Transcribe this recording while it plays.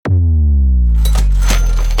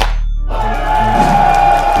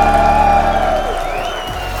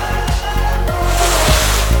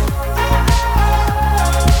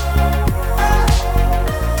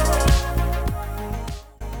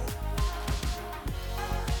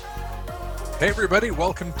Hey everybody,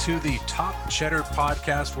 welcome to the Top Cheddar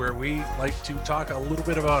podcast, where we like to talk a little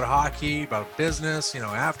bit about hockey, about business,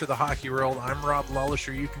 after the hockey world. I'm Rob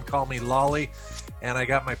Lollisher. You can call me Lolly. And I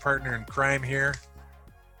got my partner in crime here.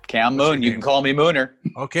 Cam Moon. You can call me Mooner.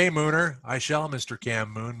 Okay, Mooner. I shall, Mr.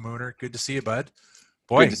 Cam Moon. Mooner, good to see you, bud.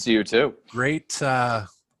 Boy, good to see you too. Great.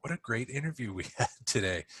 What a great interview we had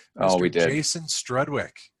today. Mr. We did. Jason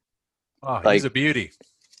Strudwick. Oh, he's a beauty.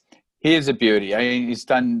 He is a beauty. I mean, he's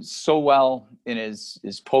done so well in his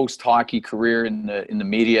post-hockey career in the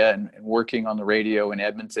media and working on the radio in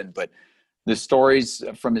Edmonton. But the stories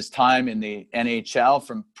from his time in the NHL,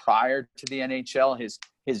 from prior to the NHL,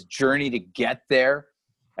 his journey to get there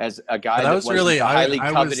as a guy that was really a highly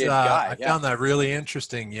coveted guy. I found that really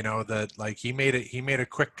interesting. That like he made a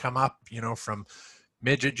quick come up. From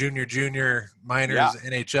midget, junior, minors,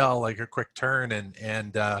 NHL, like a quick turn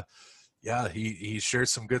and. Yeah, he shared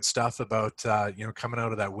some good stuff about coming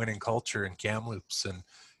out of that winning culture in Kamloops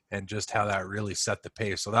and just how that really set the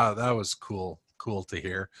pace. So that was cool to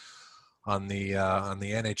hear. On the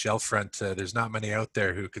NHL front, there's not many out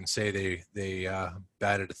there who can say they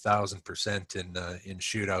batted 1,000% in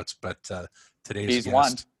shootouts, but today's he's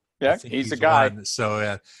one. Yeah, he's a guy. One.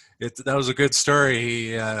 So that was a good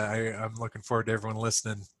story. I'm looking forward to everyone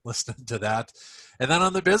listening to that. And then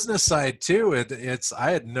on the business side too,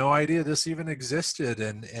 I had no idea this even existed,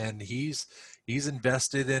 and he's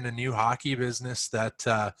invested in a new hockey business that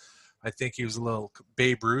I think he was a little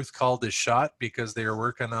Babe Ruth called his shot, because they were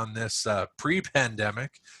working on this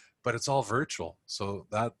pre-pandemic, but it's all virtual. So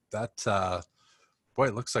that boy,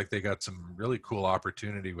 it looks like they got some really cool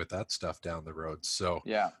opportunity with that stuff down the road. So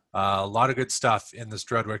yeah, a lot of good stuff in the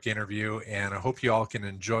Strudwick interview, and I hope you all can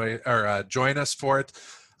enjoy or join us for it.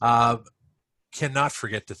 Cannot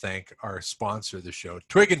forget to thank our sponsor of the show,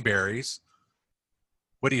 Twig and Berries.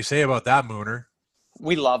 What do you say about that, Mooner?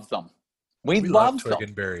 We love them. We love Twig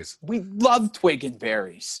and Berries. We love Twig and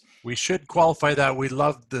Berries. We should qualify that. We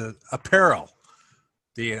love the apparel.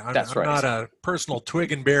 I'm not a personal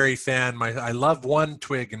Twig and Berry fan. I love one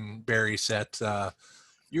Twig and Berry set.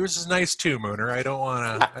 Yours is nice too, Mooner. I don't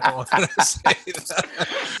want to say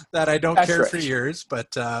that I don't care for yours, but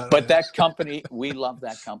that company, we love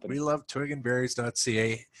that company. We love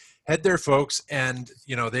twigandberries.ca. Head there, folks, and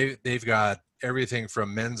they've got everything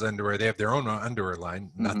from men's underwear. They have their own underwear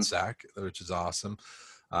line, Nutsack, which is awesome.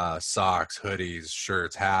 Socks, hoodies,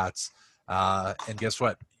 shirts, hats, and guess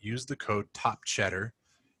what? Use the code TOPCHEDDAR,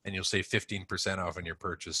 and you'll save 15% off on your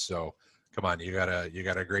purchase. So come on, you got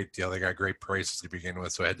a great deal. They got great prices to begin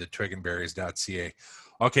with. So head to twigandberries.ca.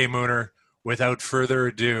 Okay, Mooner, without further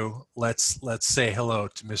ado, let's say hello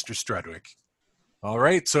to Mr. Strudwick. All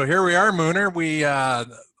right, so here we are, Mooner. We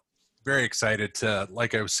very excited to,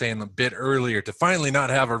 like I was saying a bit earlier, to finally not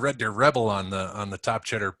have a Red Deer Rebel on the Top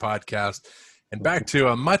Cheddar podcast, and back to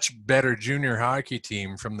a much better junior hockey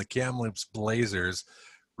team from the Kamloops Blazers.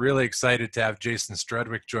 Really excited to have Jason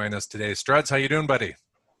Strudwick join us today. Struds, how you doing, buddy?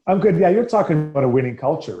 I'm good. Yeah, you're talking about a winning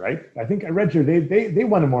culture, right? I think I read you. They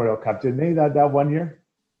won a Memorial Cup, didn't they? That 1 year.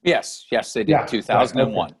 Yes, they did. Yeah,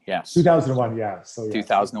 2001. Okay. Yes. 2001. Yeah. So yeah.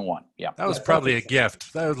 2001. Yeah. That was probably a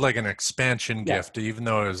gift. That was like an expansion gift, even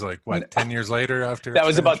though it was like 10 years later after. That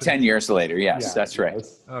was about 10 years later. Yes, that's right.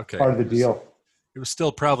 Okay. Part of the deal. It was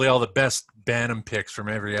still probably all the best Bantam picks from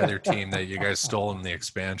every other team that you guys stole in the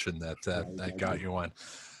expansion that got you one.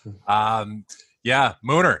 Yeah,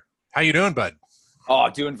 Mooner, how you doing, bud? Oh,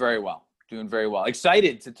 doing very well.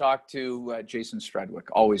 Excited to talk to Jason Strudwick.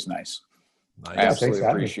 Always nice. I absolutely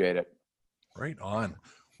appreciate it. Right on.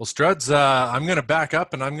 Well, Struds, I'm going to back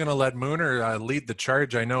up and I'm going to let Mooner lead the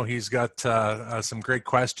charge. I know he's got some great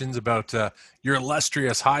questions about your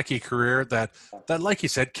illustrious hockey career that, like you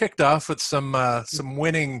said, kicked off with some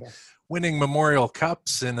winning Memorial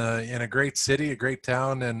Cups in a great city, a great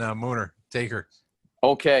town. And Mooner, take her.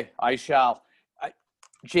 Okay, I shall.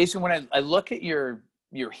 Jason, when I look at your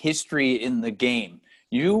history in the game,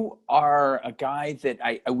 you are a guy that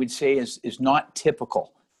I would say is not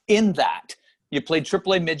typical in that you played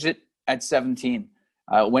AAA midget at 17,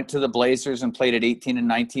 went to the Blazers and played at 18 and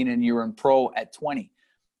 19, and you were in pro at 20.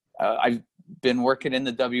 I've been working in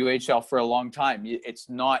the WHL for a long time. It's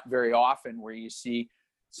not very often where you see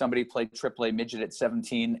somebody play AAA midget at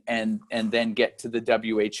 17 and then get to the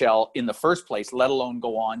WHL in the first place, let alone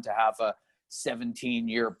go on to have a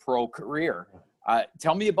 17-year pro career.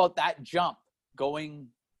 Tell me about that jump going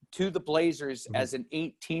to the Blazers as an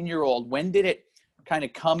 18-year-old. When did it kind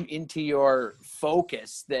of come into your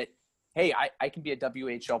focus that, hey, I can be a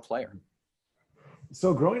WHL player?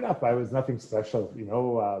 So growing up, I was nothing special,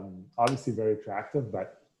 obviously very attractive,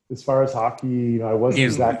 but as far as hockey, I wasn't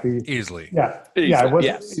exactly. Easily. Yeah, I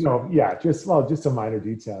wasn't. Yes. Just a minor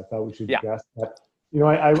detail I thought we should address. But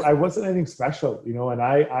I wasn't anything special. And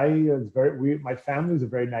I was my family was a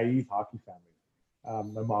very naive hockey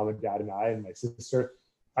family. My mom and dad and I and my sister.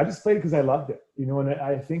 I just played because I loved it. And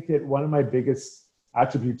I think that one of my biggest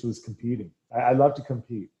attributes was competing. I love to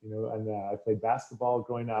compete. And I played basketball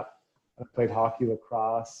growing up. I played hockey,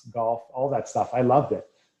 lacrosse, golf, all that stuff. I loved it.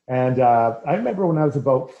 And I remember when I was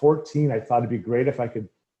about 14, I thought it'd be great if I could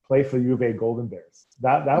play for U of A Golden Bears.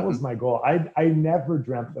 That was my goal. I never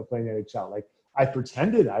dreamt of playing the NHL. Like, I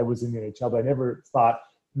pretended I was in the NHL, but I never thought,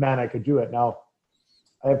 man, I could do it. Now,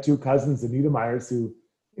 I have two cousins, the Niedermeyers, who,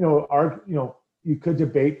 you could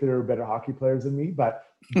debate they're better hockey players than me, but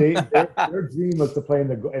their dream was to play in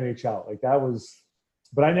the NHL. Like, that was,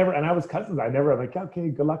 but I never, and I was cousins. I'm like, okay,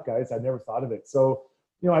 good luck, guys. I never thought of it. So,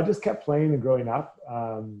 I just kept playing and growing up.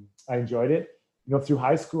 I enjoyed it. Through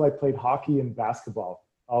high school, I played hockey and basketball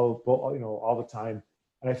all the time.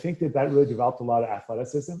 And I think that really developed a lot of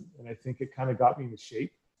athleticism. And I think it kind of got me into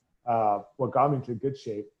shape, what got me into good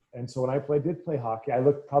shape. And so when I did play hockey, I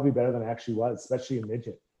looked probably better than I actually was, especially in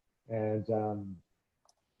midget. And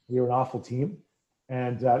we were an awful team.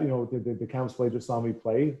 And, the Campus Blazers just saw me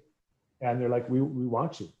play. And they're like, we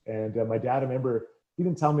want you. And my dad, I remember, he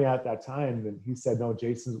didn't tell me at that time. And he said, no,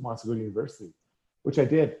 Jason wants to go to university, which I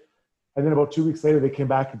did. And then about 2 weeks later, they came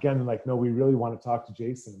back again and like, no, we really want to talk to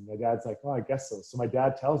Jason. And my dad's like, oh, I guess so. So my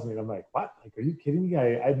dad tells me, and I'm like, what? Like, are you kidding me?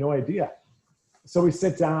 I had no idea. So we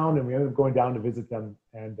sit down and we ended up going down to visit them.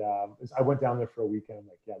 And I went down there for a weekend. I'm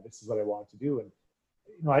like, yeah, this is what I want to do. And,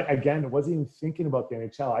 I wasn't even thinking about the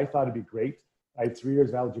NHL. I thought it'd be great. I had 3 years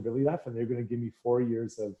of eligibility left, and they're going to give me 4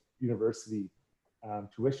 years of university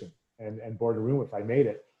tuition and board and room if I made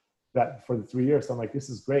it. That for the 3 years. So I'm like, this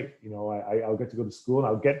is great. I'll get to go to school and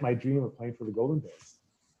I'll get my dream of playing for the Golden Bears.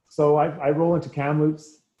 So I roll into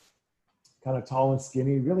Kamloops, kind of tall and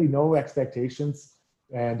skinny, really no expectations.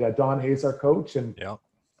 And Don Hayes, our coach, and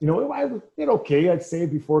I did okay, I'd say,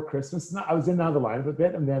 before Christmas. I was in and out of the lineup a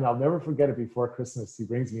bit, and then I'll never forget it. Before Christmas, he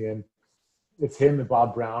brings me in. It's him and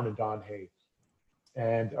Bob Brown and Don Hay,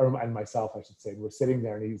 and myself, I should say. And we're sitting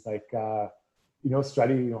there, and he's like,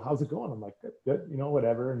 Struddy, how's it going? I'm like, good,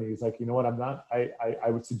 whatever. And he's like, you know what, I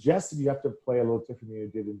would suggest that you have to play a little different than you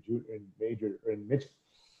did in major or in midget.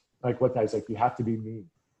 Like, what? He's like, you have to be mean.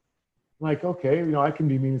 I'm like, okay, I can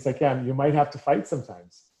be mean. It's like, yeah, you might have to fight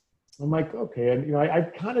sometimes. I'm like, okay. And, I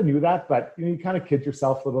kind of knew that, but, you kind of kid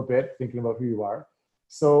yourself a little bit thinking about who you are.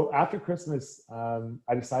 So after Christmas,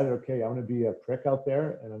 I decided, okay, I'm going to be a prick out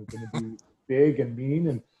there and I'm going to be big and mean.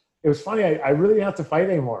 And it was funny. I really didn't have to fight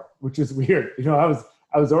anymore, which is weird. I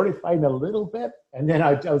was already fighting a little bit, and then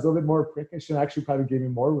I was a little bit more prickish, and actually probably gave me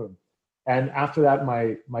more room. And after that,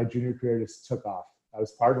 my junior career just took off. I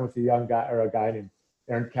was partnered with a guy named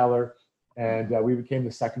Aaron Keller, and we became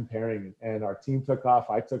the second pairing. And our team took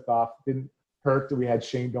off. I took off. Didn't hurt that we had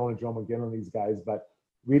Shane Doan and Joe McGinley, these guys, but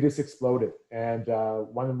we just exploded and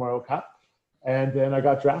won the Memorial Cup. And then I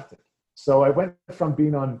got drafted. So I went from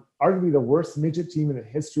being on arguably the worst midget team in the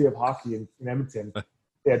history of hockey in Edmonton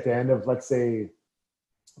at the end of, let's say,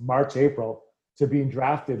 March, April, to being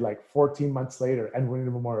drafted like 14 months later and winning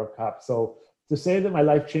the Memorial Cup. So to say that my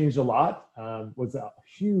life changed a lot was a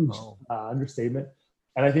huge understatement.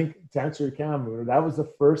 And I think, to answer your Cam, that was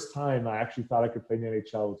the first time I actually thought I could play in the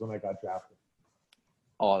NHL was when I got drafted.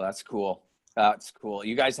 Oh, that's cool. That's cool.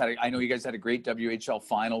 I know you guys had a great WHL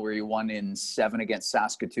final where you won in 7 against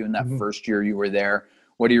Saskatoon that first year you were there.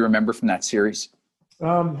 What do you remember from that series?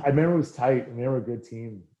 I remember it was tight, and they were a good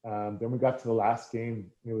team. Then we got to the last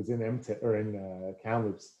game. It was in Edmonton or in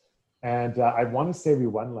Kamloops, and I want to say we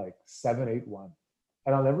won like 7-8-1.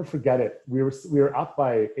 And I'll never forget it. We were up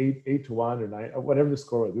by 8-1 or 9, or whatever the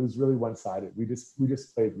score was. It was really one-sided. We just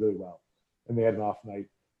played really well, and they had an off night.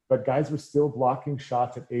 But guys were still blocking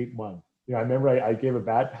shots at 8-1. I remember I gave a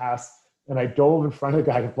bad pass and I dove in front of the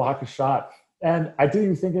guy to block a shot, and I didn't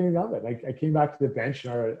even think anything of it. I came back to the bench,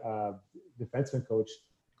 and our defenseman coach,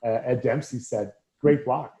 Ed Dempsey, said, "Great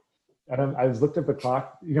block." And I was looked at the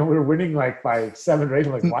clock. We were winning like by 7 or 8.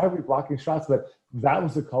 I'm like, why are we blocking shots? But that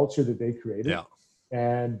was the culture that they created. Yeah.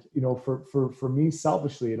 And for me,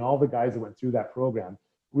 selfishly, and all the guys that went through that program,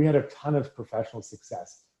 we had a ton of professional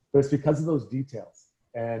success. But it's because of those details,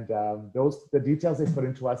 and the details they put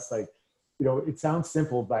into us, like. It sounds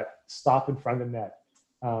simple, but stop in front of the net,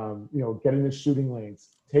 get in the shooting lanes,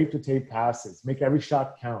 tape-to-tape passes, make every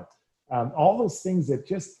shot count. All those things that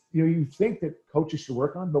just, you think that coaches should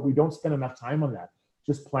work on, but we don't spend enough time on that.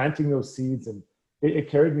 Just planting those seeds. And it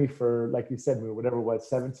carried me for, like you said, whatever it was,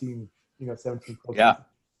 17 Yeah.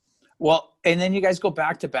 Well, and then you guys go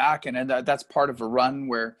back to back, and that's part of a run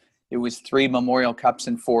where it was 3 Memorial Cups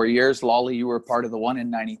in 4 years. Lolly, you were part of the one in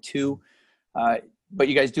 92. But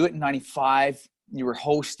you guys do it in 95. You were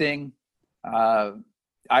hosting.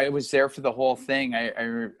 I was there for the whole thing.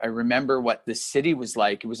 I remember what the city was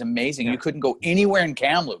like. It was amazing. Yeah. You couldn't go anywhere in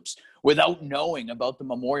Kamloops without knowing about the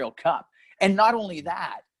Memorial Cup. And not only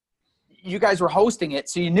that, you guys were hosting it,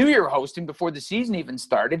 so you knew you were hosting before the season even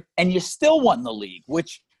started, and you still won the league,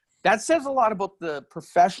 which that says a lot about the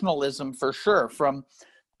professionalism for sure, from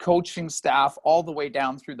coaching staff all the way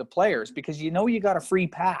down through the players, because you know you got a free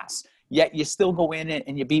pass, yet you still go in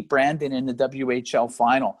and you beat Brandon in the WHL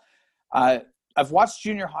final. I've watched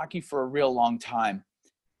junior hockey for a real long time,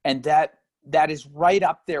 and that is right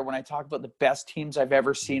up there when I talk about the best teams I've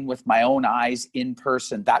ever seen with my own eyes in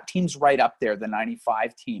person. That team's right up there, the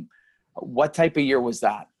 95 team. What type of year was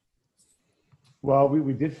that? Well,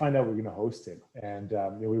 we did find out we were going to host it, and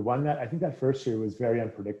we won that. I think that first year was very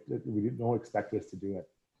unpredictable. We didn't expect us to do it.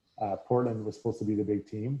 Portland was supposed to be the big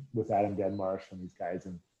team with Adam Denmarsh and these guys,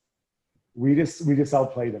 and we just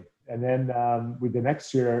outplayed them. And then with the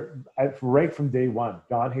next year, right from day one,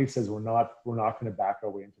 Don Hay says we're not going to back our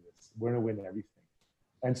way into this. We're going to win everything.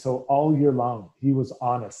 And so all year long, he was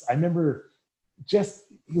honest. I remember he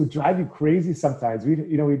would drive you crazy sometimes.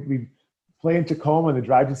 We'd play in Tacoma and then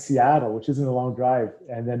drive to Seattle, which isn't a long drive.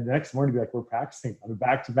 And then the next morning, be like, we're practicing on a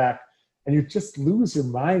back-to-back. And you just lose your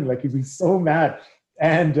mind. Like, you'd be so mad.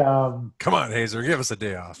 And come on, Hazer, give us a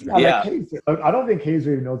day off. Yeah. Like I don't think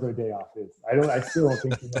Hazer even knows what a day off is. I still don't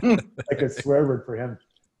think it's like a swear word for him.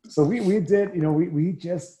 So we did, we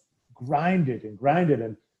just grinded. And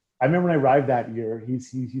I remember when I arrived that year, he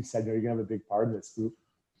said, you're going to have a big part in this group.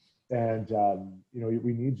 And,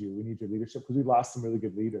 we need you. We need your leadership, because we lost some really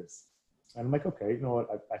good leaders. And I'm like, okay, you know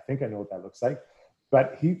what? I think I know what that looks like.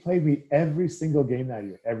 But he played me every single game that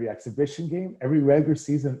year, every exhibition game, every regular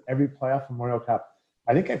season, every playoff Memorial Cup.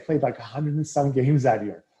 I think I played like 100 and some games that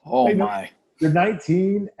year. Oh, my. You're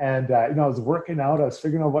 19, and, I was working out. I was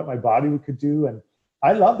figuring out what my body could do. And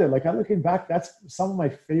I loved it. Like, I'm looking back, that's some of my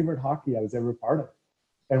favorite hockey I was ever part of.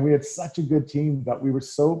 And we had such a good team, but we were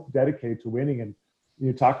so dedicated to winning. And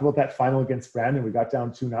you talk about that final against Brandon. We got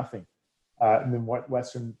down 2-0. And then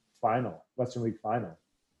Western League final.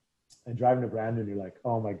 And driving to Brandon, you're like,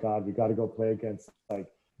 oh my God, we got to go play against like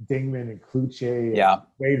Dingman and Kluche and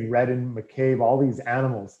Wade Redden, McCabe, all these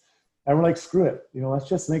animals. And we're like, screw it. Let's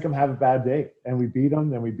just make them have a bad day. And we beat them,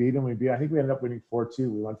 then we beat them. I think we ended up winning 4-2.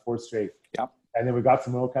 We won 4 straight. Yeah. And then we got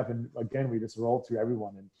some World Cup, and again, we just rolled through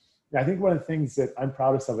everyone. And I think one of the things that I'm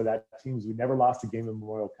proudest of that team is we never lost a game in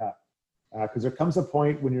Memorial Cup. Because there comes a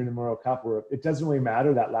point when you're in the Memorial Cup where it doesn't really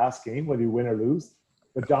matter that last game, whether you win or lose.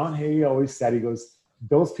 But Don Hay always said, he goes,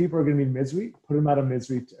 those people are going to be in misery. Put them out of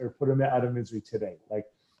misery, or put them out of misery today. Like,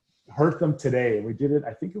 hurt them today. And we did it.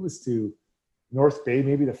 I think it was to North Bay,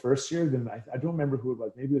 maybe the first year. Then I don't remember who it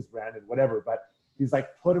was. Maybe it was Brandon, whatever. But he's like,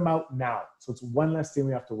 put them out now. So it's one less thing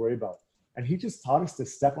we have to worry about. And he just taught us to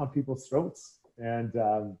step on people's throats. And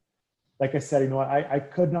like I said, I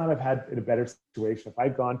could not have had a better situation. If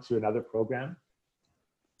I'd gone to another program,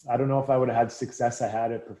 I don't know if I would have had success I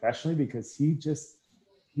had it professionally, because he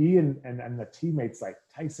and the teammates like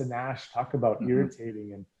Tyson Nash talk about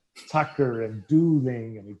irritating, and Tucker and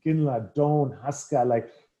Dooling and Ginla, Doan, Huska. Like,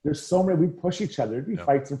 there's so many, we push each other. There'd be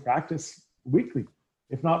fights in practice weekly,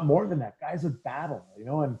 if not more than that. Guys would battle,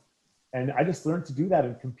 and I just learned to do that,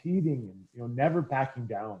 and competing, and, never backing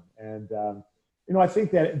down. And, I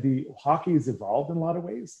think that the hockey has evolved in a lot of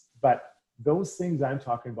ways, but those things I'm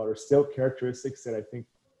talking about are still characteristics that I think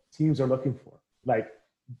teams are looking for. Like,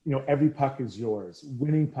 every puck is yours,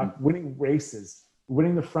 winning races,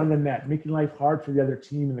 winning the front of the net, making life hard for the other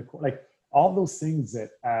team in the court. Like, all those things that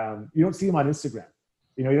you don't see them on Instagram.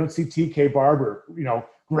 You don't see TK Barber,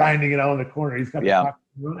 grinding it out in the corner. He's got the puck,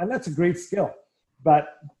 and that's a great skill.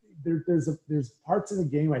 But there's parts of the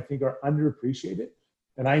game I think are underappreciated,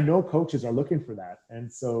 and I know coaches are looking for that.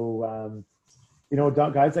 And so,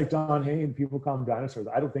 guys like Don Hay, and people call them dinosaurs,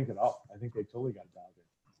 I don't think at all. I think they totally got dialed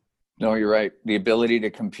in. No, you're right. The ability to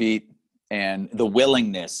compete and the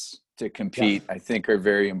willingness to compete, I think, are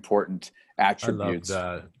very important attributes.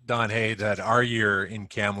 I loved Don Hay, that our year in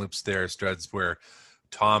Kamloops there, Struds, where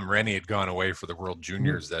Tom Rennie had gone away for the World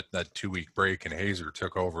Juniors, that 2-week break, and Hazer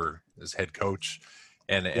took over as head coach.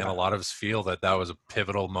 And a lot of us feel that was a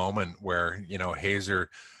pivotal moment where, Hazer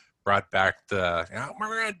brought back we're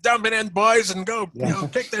going to dump it in, boys, and go,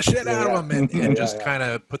 kick the shit out of them, and just kind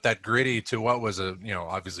of put that gritty to what was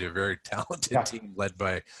obviously a very talented team led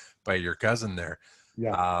by your cousin there.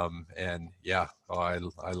 And yeah, I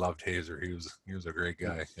loved Hazer. He was a great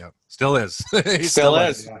guy. Yeah, still is. He still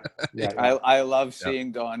is. Yeah. I love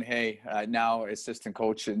seeing Don Hay now assistant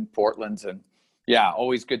coach in Portland, and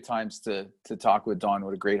always good times to talk with Don.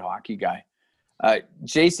 What a great hockey guy.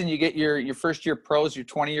 Jason, you get your first year pros, your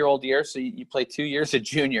 20-year-old year, so you play 2 years at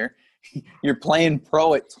junior. You're playing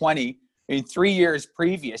pro at 20. I mean, 3 years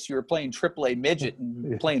previous, you were playing AAA midget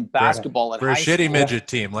and playing basketball at high school. For a shitty midget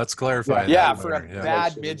team, let's clarify. Yeah, for a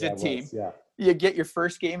bad midget team. You get your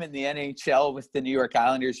first game in the NHL with the New York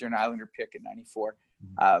Islanders. You're an Islander pick in '94.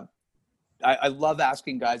 I love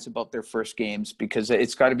asking guys about their first games because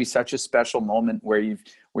it's got to be such a special moment where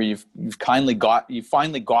you've finally got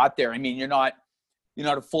there. I mean, you're not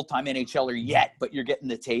a full-time NHLer yet, but you're getting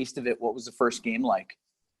the taste of it. What was the first game like?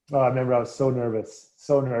 Oh, I remember I was so nervous.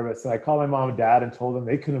 And I called my mom and dad and told them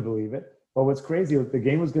they couldn't believe it. But what's crazy, the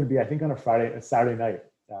game was going to be, I think, on a Saturday night.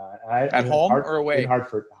 At home or away? In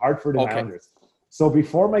Hartford and Islanders. So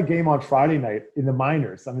before my game on Friday night in the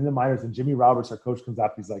minors, I'm in the minors, and Jimmy Roberts, our coach, comes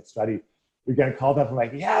up. He's like, "Struddy, we're getting called up." I'm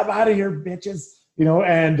like, "Yeah, I'm out of here, bitches."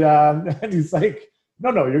 And he's like,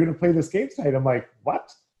 No, you're going to play this game tonight. I'm like,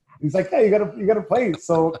 "What?" He's like, "Yeah, you got to play."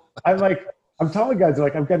 So I'm like, I'm telling guys,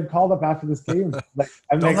 like, I'm getting called up after this game. Like,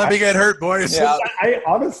 Don't let me get hurt, boys. Yeah. I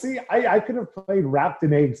honestly could have played wrapped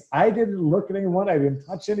in eggs. I didn't look at anyone. I didn't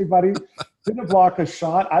touch anybody. Didn't block a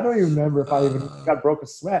shot. I don't even remember if I even broke a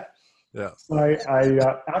sweat. Yeah. So I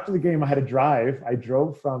after the game, I had to drive. I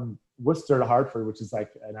drove from Worcester to Hartford, which is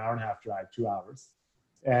like an hour and a half drive, 2 hours.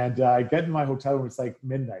 And I get in my hotel room. It's like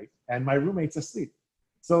midnight, and my roommate's asleep.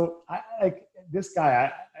 So this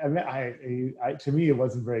guy, to me, it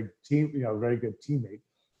wasn't very good teammate.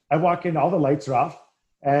 I walk in, all the lights are off,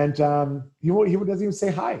 and he doesn't even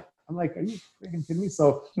say hi. I'm like, "Are you freaking kidding me?"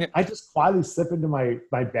 So I just quietly slip into my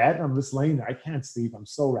bed, and I'm just laying there. I can't sleep. I'm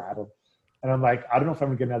so rattled, and I'm like, I don't know if I'm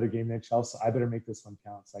gonna get another game in NHL, so I better make this one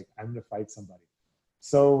count. It's like I'm gonna fight somebody.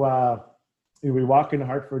 So we walk into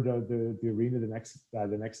Hartford, the arena the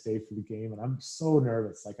next day for the game, and I'm so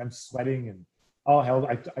nervous. Like, I'm sweating and. Oh, hell,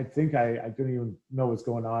 I think I didn't even know what's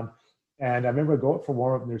going on. And I remember I go up for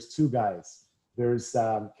warm-up, and there's two guys. There's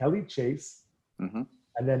Kelly Chase and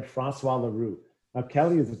then Francois Leroux. Now,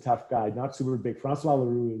 Kelly is a tough guy, not super big. Francois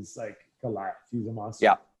Leroux is like Goliath. He's a monster.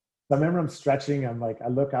 Yeah. So I remember I'm stretching. I'm like, I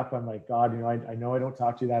look up. I'm like, "God, I know I don't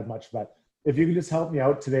talk to you that much, but if you can just help me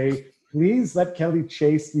out today, please let Kelly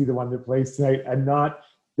Chase be the one that plays tonight and not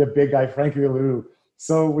the big guy, Frankie Leroux."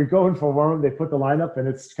 So we go in for warm. They put the lineup, and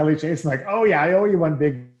it's Kelly Chase. I'm like, "Oh yeah, I owe you one,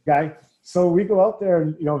 big guy." So we go out there,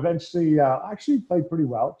 and eventually, actually played pretty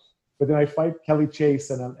well. But then I fight Kelly Chase,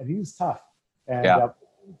 and he's tough. And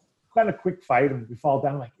kind of quick fight, and we fall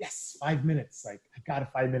down. I'm like, yes, 5 minutes. Like, I got a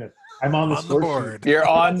 5 minutes. I'm on the score sheet. You're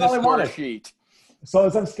on the score sheet. So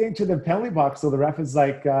as I'm skating to the penalty box, so the ref is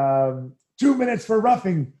like, 2 minutes for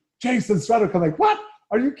roughing Chase and Strudwick. I'm like, what?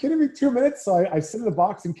 Are you kidding me? 2 minutes? So I sit in the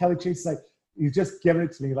box, and Kelly Chase is like, he's just giving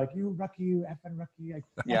it to me, like, "You rookie, you effing rookie."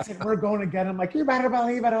 I said, "We're going again." I'm like, "You better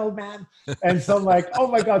believe it, old man." And so I'm like, oh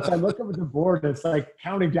my God. So I look up at the board, and it's like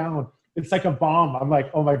counting down. It's like a bomb. I'm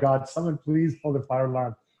like, oh my God, someone please pull the fire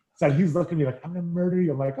alarm. So he's looking at me like, "I'm going to murder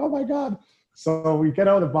you." I'm like, oh my God. So we get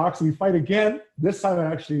out of the box, and we fight again. This time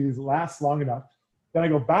it actually lasts long enough. Then I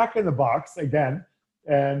go back in the box again.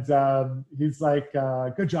 And he's like,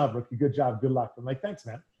 "Good job, rookie. Good job. Good luck." I'm like, "Thanks,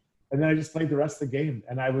 man." And then I just played the rest of the game,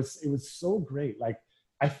 and it was so great. Like,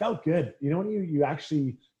 I felt good. When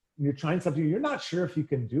you're trying something, you're not sure if you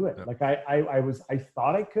can do it. Like I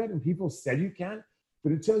thought I could, and people said you can,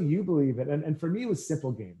 but until you believe it. And for me, it was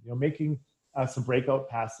simple game. Making some breakout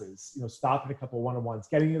passes. Stopping a couple one-on-ones,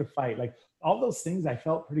 getting in a fight. Like, all those things I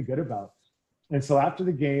felt pretty good about. And so after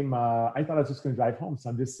the game, I thought I was just going to drive home. So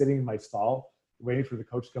I'm just sitting in my stall, waiting for the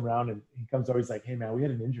coach to come around, and he comes over. He's like, "Hey man, we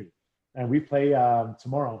had an injury, and we play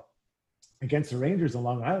tomorrow against the Rangers on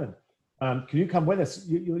Long Island. Can you come with us?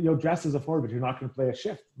 You'll dress as a forward, but you're not going to play a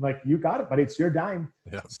shift." I'm like, "You got it, buddy. It's your dime."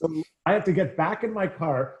 Yeah. So I have to get back in my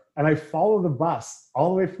car, and I follow the bus all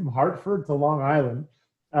the way from Hartford to Long Island.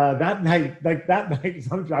 That night,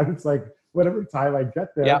 I'm driving. It's like whatever time I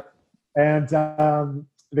get there. Yeah. And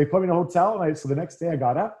they put me in a hotel. And so the next day I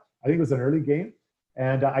got up. I think it was an early game.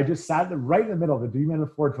 And I just sat right in the middle of the D-man and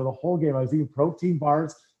forward for the whole game. I was eating protein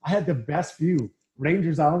bars. I had the best view.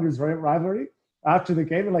 Rangers-Islanders rivalry. After the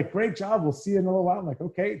game, they're like, "Great job. We'll see you in a little while." I'm like,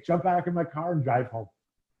 "Okay," jump back in my car and drive home.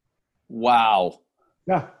 Wow.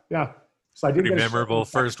 Yeah. So I did pretty memorable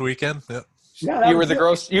first weekend. Yeah. You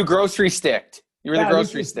were you grocery sticked. You were the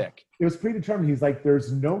grocery stick. It was predetermined. He's like,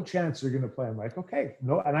 "There's no chance you're going to play." I'm like, "Okay,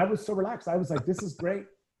 no." And I was so relaxed. I was like, "This is great.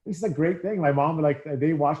 This is a great thing." My mom,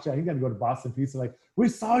 they watched it. I think I had to go to Boston Pizza. Like, "We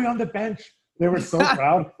saw you on the bench." They were so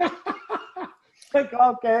proud. Like,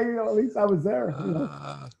 okay, you know, at least I was there. You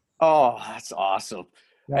know? Oh, that's awesome.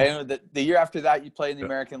 Yeah. I know that the year after that, you played in the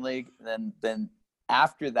American League. Then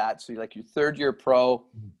after that, so like your third year pro,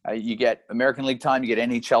 you get American League time, you get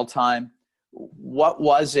NHL time. What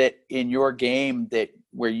was it in your game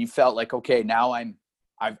where you felt like, okay, now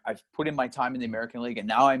I've put in my time in the American League and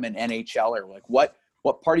now I'm an NHLer? Like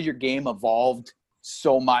what part of your game evolved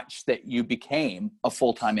so much that you became a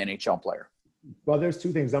full-time NHL player? Well, there's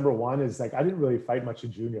two things. Number one is like I didn't really fight much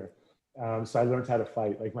in junior. So I learned how to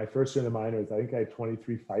fight. Like my first year in the minors, I think I had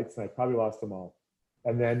 23 fights and I probably lost them all.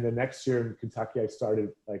 And then the next year in Kentucky, I started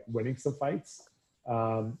like winning some fights.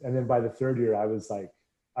 And then by the third year, I was a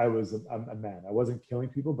man. I wasn't killing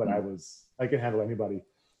people, but I could handle anybody.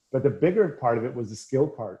 But the bigger part of it was the skill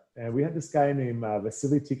part. And we had this guy named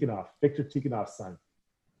Vasily Tikhonov, Viktor Tikhonov's son.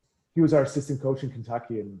 He was our assistant coach in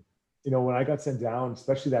Kentucky. And, you know, when I got sent down,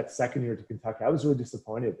 especially that second year to Kentucky, I was really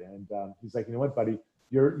disappointed. And he's like, you know what, buddy,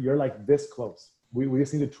 you're like this close. We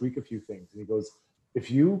just need to tweak a few things. And he goes, if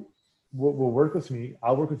you will work with me,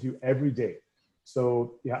 I'll work with you every day.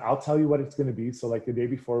 So yeah, I'll tell you what it's going to be. So like the day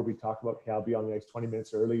before we talk about, okay, I'll be on the next 20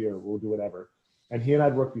 minutes early or we'll do whatever. And he and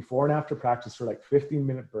I'd work before and after practice for like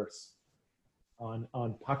 15-minute bursts on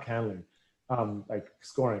puck handling, like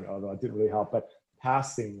scoring, although it didn't really help, but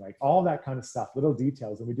passing, like all that kind of stuff, little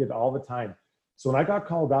details. And we did it all the time. So when I got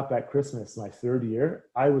called up at Christmas, my third year,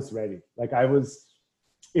 I was ready. Like I was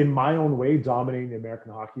in my own way dominating the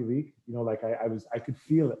American Hockey League. You know, like I could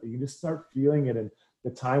feel it. You just start feeling it. And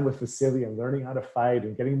the time with Vasily and learning how to fight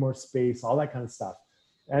and getting more space, all that kind of stuff.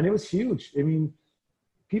 And it was huge. I mean,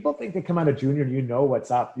 people think they come out of junior and you know what's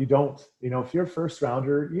up. You don't. You know, if you're a first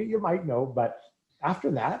rounder, you might know. But after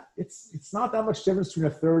that, it's not that much difference between a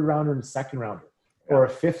third rounder and a second rounder or a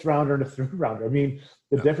fifth rounder and a third rounder. I mean,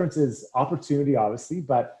 the difference is opportunity, obviously,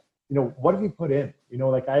 but you know, what have you put in? You know,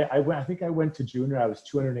 like I think I went to junior, I was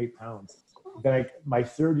 208 pounds. Then my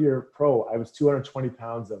third year pro, I was 220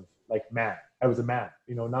 pounds of like man. I was a man,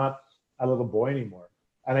 you know, not a little boy anymore.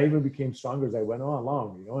 And I even became stronger as I went on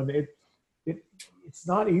along, you know, and it's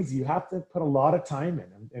not easy. You have to put a lot of time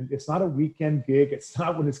in, and it's not a weekend gig. It's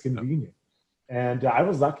not when it's convenient. And I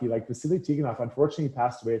was lucky, like Vasily Tikhonov, unfortunately he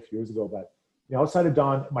passed away a few years ago, but you know, outside of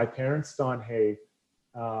Don, my parents, Don Hay,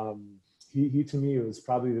 he to me was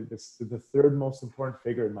probably the third most important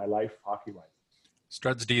figure in my life, hockey-wise.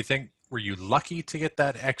 Struds, do you think, were you lucky to get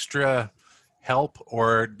that extra help,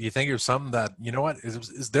 or do you think it was something that, you know what,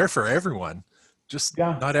 is there for everyone? Just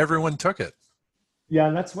not everyone took it. Yeah,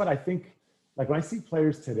 and that's what I think. Like when I see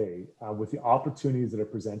players today with the opportunities that are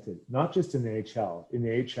presented, not just in the NHL, in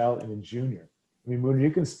the AHL and in junior. I mean, when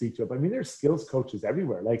you can speak to it, but I mean, there's skills coaches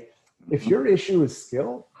everywhere. Like if your issue is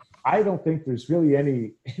skill, I don't think there's really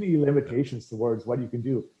any limitations towards what you can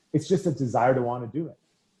do. It's just a desire to want to do it.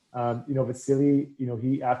 You know, Vasily, you know,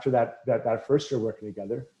 he, after that first year working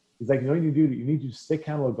together, he's like, you know what you do? You need to stick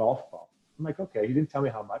handle a golf ball. I'm like, okay. He didn't tell me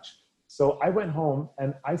how much. So I went home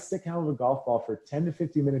and I stick handled a golf ball for 10 to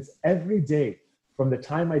 15 minutes every day from the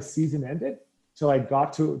time my season ended till I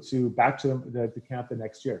got to back to the camp the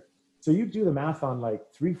next year. So you do the math on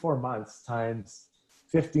like 3-4 months times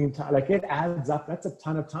 15 times, like it adds up. That's a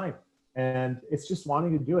ton of time. And it's just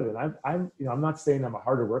wanting to do it. And I'm you know, I'm not saying I'm a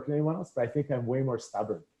harder worker than anyone else, but I think I'm way more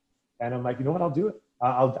stubborn. And I'm like, you know what, I'll do it.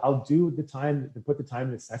 I'll do the time to put the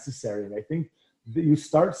time that's necessary. And I think that you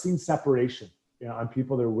start seeing separation, you know, on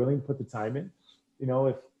people that are willing to put the time in. You know,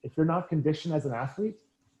 if you're not conditioned as an athlete,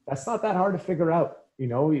 that's not that hard to figure out. You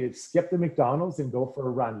know, you skip the McDonald's and go for a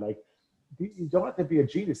run. Like you don't have to be a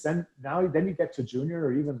genius. Then you get to junior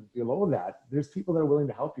or even below that. There's people that are willing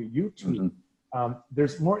to help you. You tweet.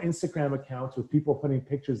 There's more Instagram accounts with people putting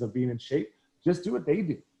pictures of being in shape. Just do what they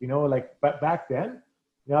do. You know, like but back then,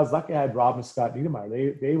 you know, I was lucky I had Rob and Scott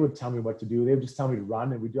Niedermeyer. They would tell me what to do. They would just tell me to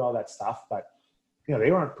run and we do all that stuff. But you know,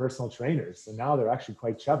 they weren't personal trainers, and now they're actually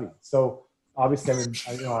quite chubby. So obviously, I mean,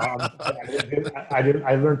 you know,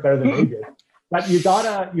 I learned better than they did. But you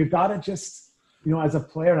gotta just, you know, as a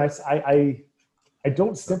player, and I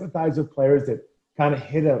don't sympathize with players that kind of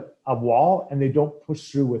hit a wall and they don't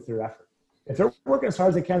push through with their effort. If they're working as hard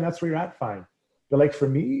as they can, that's where you're at, fine. But like for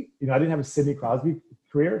me, you know, I didn't have a Sidney Crosby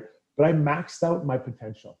career, but I maxed out my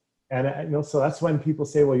potential. And you know, so that's when people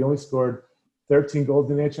say, well, you only scored 13 goals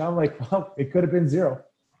in the NHL. I'm like, well, it could have been 0.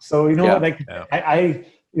 So, you know,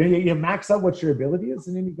 you max out what your ability is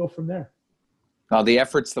and then you go from there. Well, the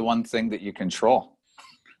effort's the one thing that you control.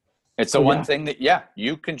 It's the one thing that,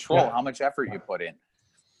 you control how much effort you put in.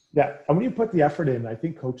 Yeah. And when you put the effort in, I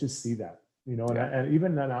think coaches see that, you know, and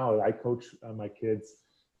even now I coach my kids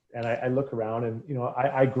and I look around and, you know,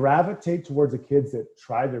 I gravitate towards the kids that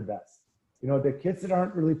try their best. You know, the kids that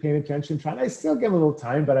aren't really paying attention, I still give them a little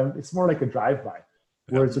time, but it's more like a drive-by.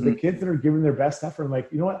 Whereas with the kids that are giving their best effort, I'm like,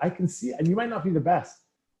 you know what, I can see, and you might not be the best,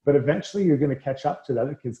 but eventually you're going to catch up to the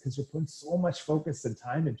other kids because you're putting so much focus and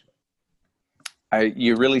time into it.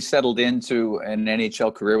 You really settled into an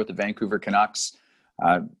NHL career with the Vancouver Canucks.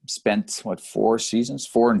 Spent 4 seasons,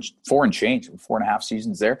 four and change, 4.5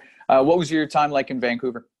 seasons there. What was your time like in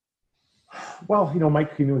Vancouver? Well, you know,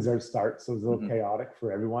 Mike Keenan was our start, so it was a little chaotic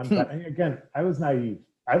for everyone. But again, I was naive.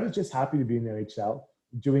 I was just happy to be in the NHL,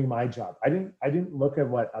 doing my job. I didn't look at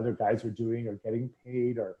what other guys were doing or getting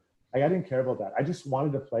paid, or I didn't care about that. I just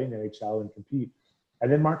wanted to play in the NHL and compete.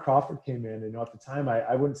 And then Mark Crawford came in, and you know, at the time,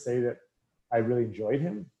 I wouldn't say that I really enjoyed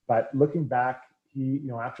him, but looking back, he, you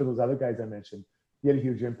know, after those other guys I mentioned, he had a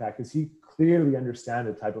huge impact because he clearly understand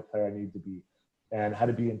the type of player I need to be and how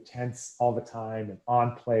to be intense all the time and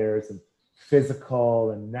on players and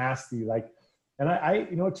physical and nasty. And I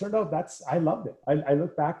you know, it turned out I loved it. I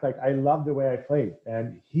look back, like, I loved the way I played,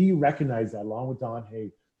 and he recognized that along with Don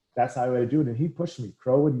Hay. That's how I do it. And he pushed me.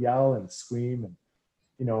 Crow would yell and scream, and,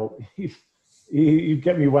 you know, he'd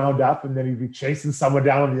get me wound up, and then he'd be chasing someone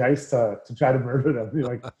down on the ice to try to murder them. He'd be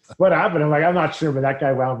like, what happened? I'm like, I'm not sure, but that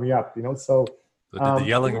guy wound me up, you know? So did the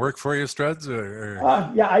yelling work for you, Struds? Or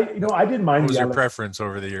yeah, I didn't mind. What was yelling. your preference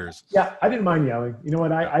over the years? Yeah, I didn't mind yelling. You know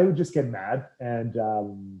what? I would just get mad, and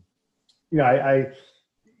you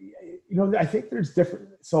know, I think there's different.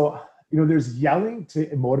 So, you know, there's yelling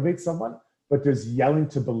to motivate someone, but there's yelling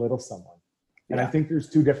to belittle someone. And I think there's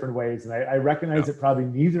two different ways. And I recognize that probably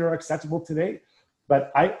neither are acceptable today,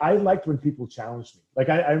 but I liked when people challenged me. Like,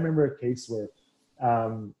 I remember a case where I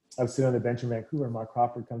was sitting on the bench in Vancouver, and Mark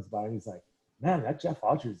Crawford comes by, and he's like, man, that Jeff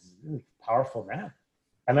Odgers is a really powerful man.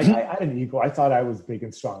 And like, I had an ego. I thought I was big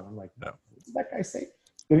and strong. I'm like, no, what did that guy say?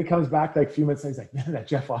 Then he comes back like a few minutes later, he's like, man, that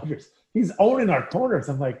Jeff Odgers, he's owning our corners.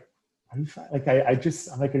 I'm like, are you like,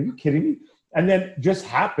 I'm like, are you kidding me? And then just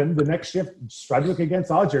happened the next shift, Strudwick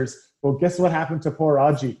against Odgers. Well, guess what happened to poor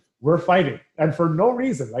Odgie? We're fighting. And for no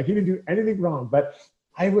reason, like, he didn't do anything wrong, but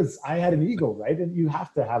I had an ego, right? And you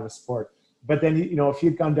have to have a sport. But then, you know, if he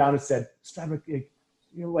had gone down and said, Strudwick, you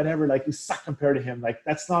know, whatever, like, you suck compared to him. Like,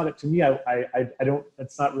 that's not it to me. I don't,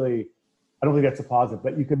 that's not really, I don't think that's a positive,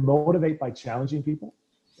 but you can motivate by challenging people.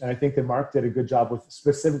 And I think that Mark did a good job with,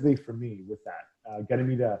 specifically for me, with that, getting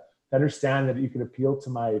me to understand that you can appeal to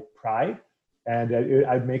my pride, and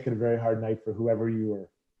I'd make it a very hard night for whoever you were,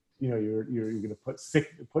 you know, you're going to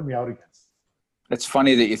put me out against. It's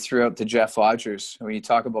funny that you threw out the Jeff Odgers. When you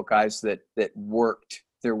talk about guys that worked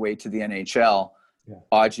their way to the NHL,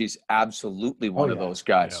 Odgie's absolutely one of those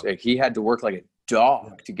guys. Yeah. Like, he had to work like a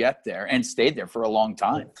dog to get there, and stayed there for a long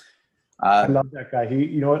time. I love that guy. He,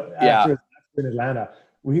 you know, after in Atlanta,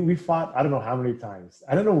 we fought, I don't know how many times.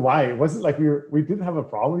 I don't know why. It wasn't like we didn't have a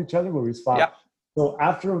problem with each other, but we fought. Yeah. So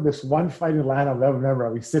after this one fight in Atlanta, I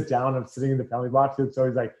remember we sit down, I'm sitting in the penalty box, and so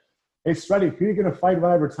he's like, hey, Struddy, who are you going to fight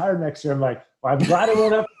when I retire next year? I'm like, well, I'm glad I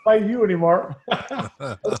won't have to fight you anymore.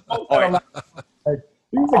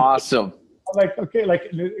 Awesome. I'm like, okay, like,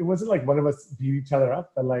 it wasn't like one of us beat each other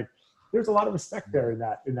up, but like, there's a lot of respect there in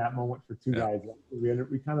that moment for two guys. We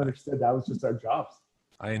kind of understood that was just our jobs.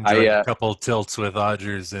 I enjoyed a couple tilts with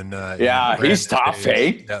Odgers and he's tough,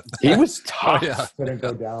 eh? Yeah. He was tough. Couldn't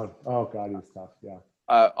go down. Oh God, he was tough. Yeah.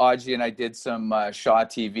 Odgie and I did some Shaw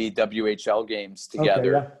TV WHL games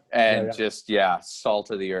together, and just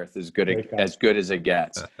salt of the earth, as good as it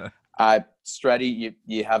gets. Struddy,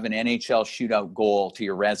 you have an NHL shootout goal to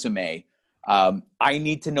your resume. I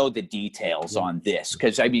need to know the details on this,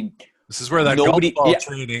 because I mean, this is where that golf ball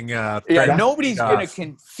training. Nobody's going to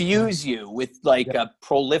confuse you with like a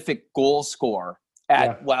prolific goal scorer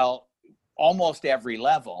at almost every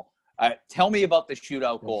level. Tell me about the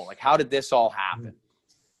shootout goal. Like, how did this all happen?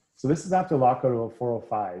 So this is after lockout of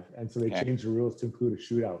 405, and so they changed the rules to include a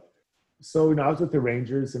shootout. So, you know, I was with the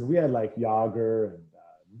Rangers, and we had like Yager and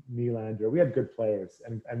Nylander. We had good players,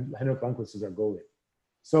 and Henrik Lundqvist was our goalie.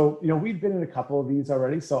 So, you know, we'd been in a couple of these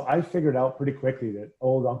already. So I figured out pretty quickly that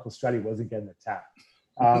old Uncle Struddy wasn't getting attacked.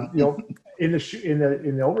 You know, in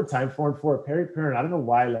the overtime, 4-on-4, Perry Perrin, I don't know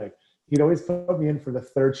why, like, he'd always put me in for the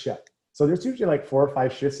third shift. So there's usually like 4 or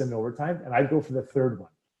 5 shifts in overtime, and I'd go for the third one.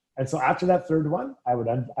 And so after that third one,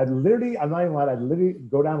 I'd literally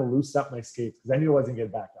go down and loosen up my skates, because I knew I wasn't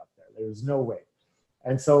getting back up there. There was no way.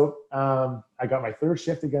 And so I got my third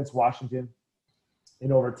shift against Washington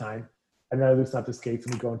in overtime. And then I loosen up the skates,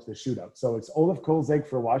 and we go into the shootout. So it's Olaf Kolzig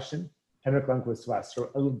for Washington, Henrik Lundqvist for us. So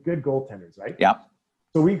good goaltenders, right? Yeah.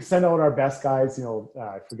 So we send out our best guys, you know,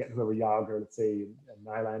 I forget whoever, Yager, let's say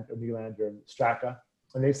Nylander and Straka.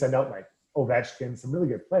 And they send out like Ovechkin, some really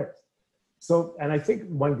good players. So, and I think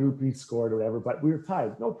one group we scored or whatever, but we were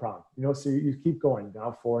tied, no problem. You know, so you keep going,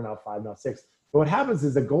 now 4, now 5, now 6. But what happens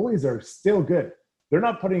is the goalies are still good. They're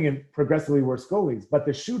not putting in progressively worse goalies, but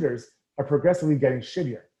the shooters are progressively getting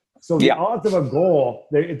shittier. So the odds of a goal,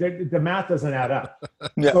 the math doesn't add up.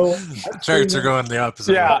 Yeah. So charts are going the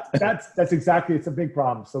opposite Yeah. way. That's exactly, it's a big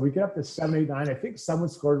problem. So we get up to 7, 8, 9. I think someone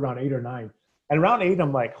scored around 8 or 9. And around 8,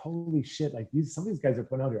 I'm like, holy shit, like some of these guys are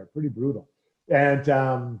putting out here are pretty brutal. And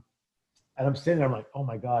I'm sitting there, I'm like, oh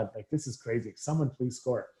my God, like this is crazy. Someone please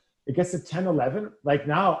score. It gets to 10, 11. Like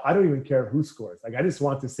now, I don't even care who scores. Like I just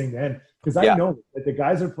want this thing to end because I know that the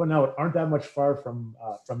guys are putting out aren't that much far from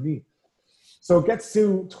me. So it gets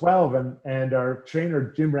to 12, and our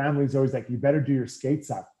trainer Jim Ramley's always like, "You better do your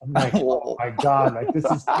skates up." I'm like, "Oh my God, like this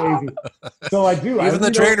is crazy." So I do. Even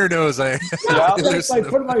the trainer knows. Like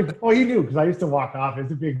put my. Oh, he knew because I used to walk off.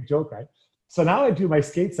 It's a big joke, right? So now I do my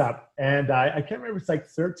skates up, and I can't remember. It's like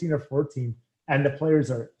 13 or 14, and the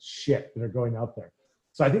players are shit that are going out there.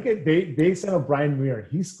 So I think they sent out Brian Muir.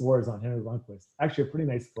 He scores on Henry Lundqvist. Actually, a pretty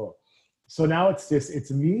nice goal. So now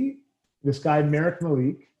it's me, this guy Merrick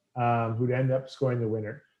Malik, who'd end up scoring the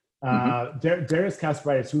winner. Darius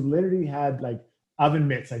Kasparaitis, who literally had like oven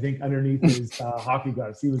mitts, I think, underneath his hockey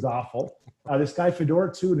gloves. He was awful. This guy Fedor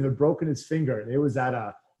Tun, who had broken his finger. It was at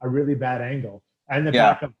a really bad angle. And the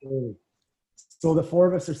backup goalie. So the four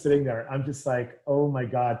of us are sitting there. I'm just like, oh my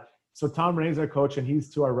God. So Tom Rain's our coach, and he's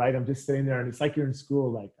to our right. I'm just sitting there, and it's like you're in school.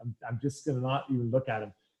 Like I'm just gonna not even look at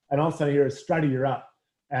him. And all of a sudden, I hear Strutty, you're up.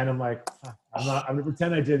 And I'm like, I'm gonna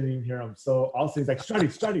pretend I didn't even hear him. So all of a sudden, he's like,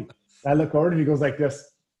 Strutty. And I look over, and he goes like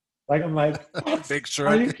this. Like I'm like, big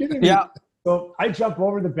shrug. Are you kidding me? Yeah. So I jump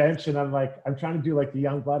over the bench, and I'm trying to do like the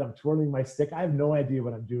young blood. I'm twirling my stick. I have no idea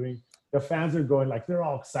what I'm doing. The fans are going like, they're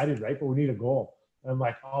all excited, right? But we need a goal. And I'm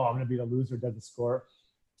like, oh, I'm gonna be the loser, doesn't score.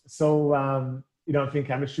 So you know, I'm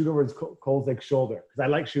thinking I'm gonna shoot over his Kolzig's shoulder because I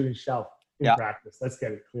like shooting shelf in practice. Let's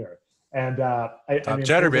get it clear. And I mean,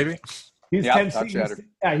 cheddar, baby. He's 10 feet.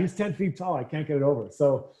 He's 10 feet tall. I can't get it over.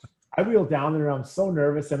 So I wheel down there. I'm so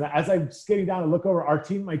nervous. And as I'm skating down and look over,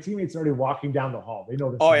 my teammates are already walking down the hall. They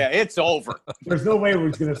know this. Oh yeah, it's over. There's no way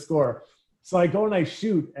we're gonna score. So I go and I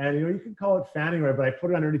shoot, and you know, you can call it fanning, right? But I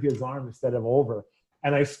put it underneath his arm instead of over,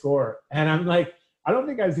 and I score. And I'm like, I don't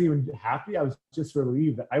think I was even happy. I was just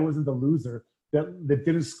relieved that I wasn't the loser that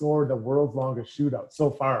didn't score the world's longest shootout so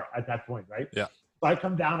far at that point, right? Yeah. So I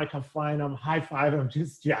come down, I come flying, I'm high-fiving, I'm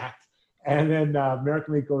just jacked. And then Merrick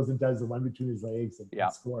Malik goes and does the one between his legs and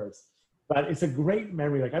scores. But it's a great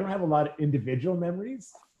memory. Like I don't have a lot of individual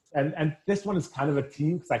memories. And this one is kind of a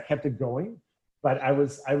team because I kept it going. But I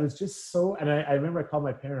was just so, and I remember I called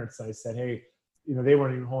my parents and I said, hey, you know, they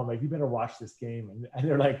weren't even home. Like, you better watch this game. And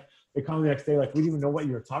they're like, they called me the next day, like, we didn't even know what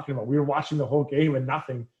you were talking about. We were watching the whole game and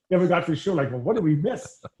nothing. Then we got to the show, like, well, what did we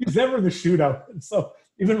miss? He's never in the shootout. And so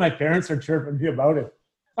even my parents are chirping me about it.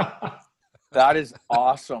 That is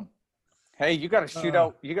awesome. Hey, you got a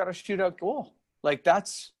shootout. You got a shootout goal. Like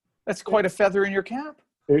that's quite a feather in your cap.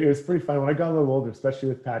 It was pretty fun. When I got a little older, especially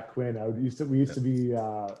with Pat Quinn, we used to be,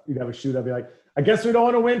 we'd have a shootout. I'd be like, I guess we don't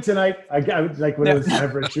want to win tonight. I would, like when it was time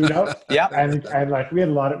for a shootout. Yeah. And like we had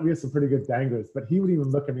some pretty good danglers, but he would even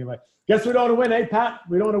look at me like, guess we don't want to win, hey Pat?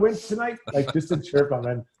 We don't want to win tonight? Like just to chirp him.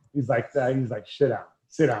 And he's like, sit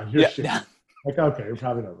down. You're shit. Like, okay, you're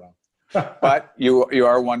probably not wrong. But you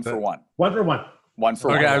are 1 for 1. 1 for 1. 1 for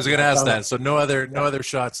 1. Okay, I was going to ask that. So no other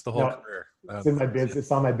shots the whole career. It's in my business.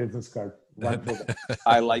 It's on my business card.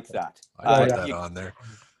 I like that. I like that on there.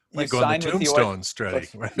 Like going to Tombstone, Strutty.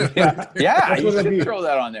 Yeah, you should throw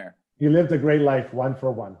that on there. You lived a great life, 1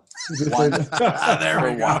 for 1.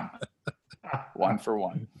 There we go. 1 for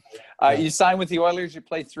 1. You signed with the Oilers. You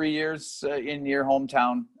played 3 years in your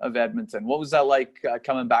hometown of Edmonton. What was that like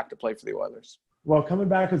coming back to play for the Oilers? Well, coming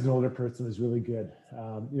back as an older person is really good.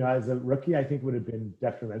 You know, as a rookie, I think would have been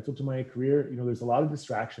detrimental to my career. You know, there's a lot of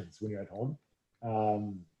distractions when you're at home.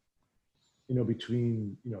 You know,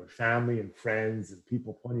 between, you know, family and friends and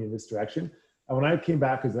people pointing in this direction. And when I came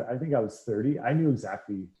back, I think I was 30, I knew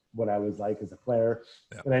exactly what I was like as a player.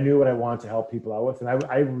 Yeah. And I knew what I wanted to help people out with. And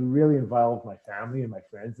I really involved my family and my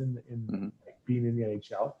friends in like being in the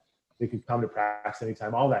NHL. They could come to practice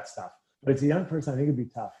anytime, all that stuff. But as a young person, I think it'd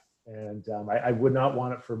be tough. And I would not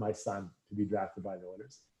want it for my son to be drafted by the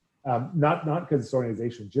Oilers. Not because it's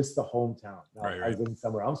organization, just the hometown. Now, right. I was living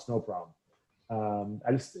somewhere else, no problem.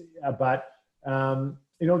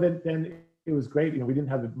 You know, then it was great. You know, we didn't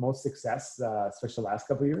have the most success, especially the last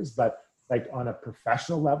couple of years, but like on a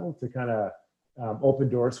professional level to kind of open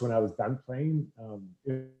doors when I was done playing.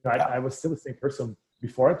 You know, I was still the same person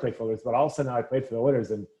before I played for the Oilers, but all of a sudden now I played for the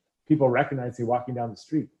Oilers and people recognized me walking down the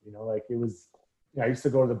street. You know, like it was I used to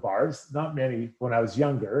go to the bars, not many when I was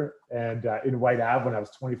younger, and in White Ave when I was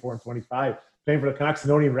 24 and 25, playing for the Canucks, and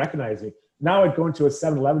don't even recognize me. Now I'd go into a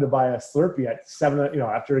 7-Eleven to buy a Slurpee at 7,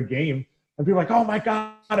 after a game, and people are like, "Oh my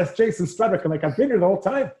God, it's Jason Strudwick." I'm like, "I've been here the whole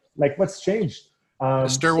time. Like, what's changed?"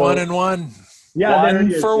 Mr. 1-and-1. Yeah,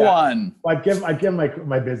 one for one. Well, I'd give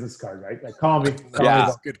my business card, right? Like, call me.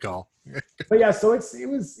 Yeah, good call. But yeah, so it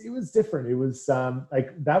was different. It was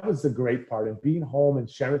like, that was the great part, and being home and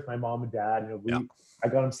sharing with my mom and dad. I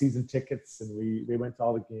got them season tickets, and they went to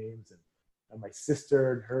all the games, and my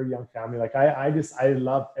sister and her young family. Like, I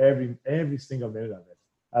love every single minute of it.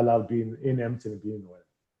 I love being in Edmonton and being there.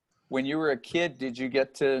 When you were a kid, did you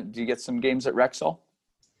get some games at Rexall?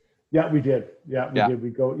 Yeah, we did. Yeah, we did. We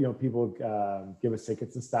go, people give us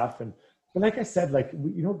tickets and stuff. But like I said, like,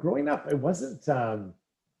 growing up, it wasn't,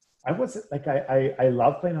 I wasn't like, I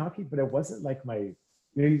love playing hockey, but it wasn't like my,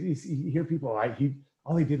 you hear people,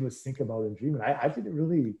 all he did was think about and dream. And I didn't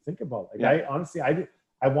really think about it. Like,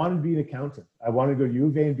 I wanted to be an accountant. I wanted to go to U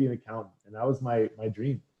of A and be an accountant. And that was my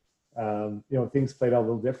dream. Things played out a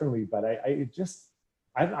little differently, but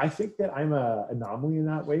I think that I'm an anomaly in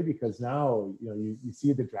that way, because now, you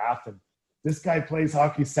see the draft and this guy plays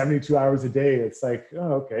hockey 72 hours a day. It's like,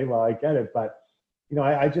 oh, okay, well, I get it. But,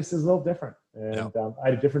 I just is a little different. And I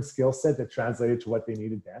had a different skill set that translated to what they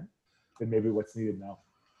needed then than maybe what's needed now.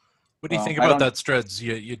 What do you think about that, Struds?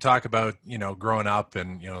 You talk about, growing up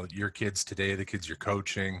and, your kids today, the kids you're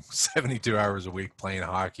coaching, 72 hours a week playing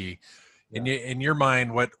hockey. Yeah. In your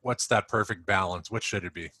mind, what's that perfect balance? What should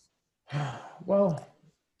it be? Well,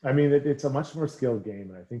 I mean, it's a much more skilled game,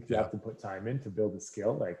 and I think you have to put time in to build the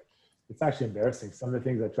skill. Like, it's actually embarrassing. Some of the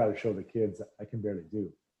things I try to show the kids, I can barely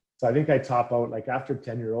do. So I think I top out, like, after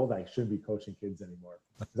 10-year-old, I shouldn't be coaching kids anymore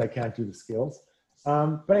because I can't do the skills.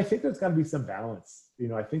 But I think there's got to be some balance.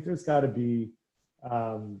 I think there's got to be,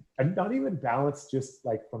 and not even balance just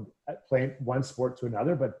like from playing one sport to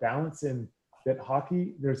another, but balance in that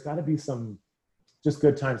hockey, there's got to be some just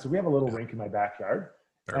good times. So we have a little rink in my backyard.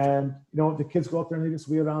 Perfect. And the kids go up there and they just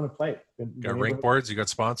wheel around and play. You got rink boards? You got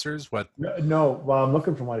sponsors? What? No. Well, I'm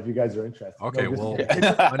looking for one if you guys are interested. Okay,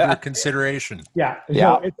 under consideration. Yeah.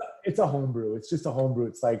 It's a homebrew. It's just a homebrew.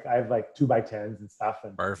 It's like I have like 2x10s and stuff.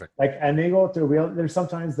 And perfect. Like, and they go up there. There's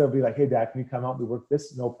sometimes they'll be like, "Hey, Dad, can you come out and we work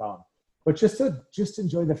this?" No problem. But just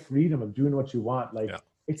enjoy the freedom of doing what you want. Like,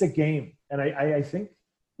 it's a game, and I think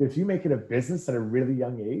if you make it a business at a really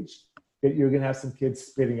young age, that you're gonna have some kids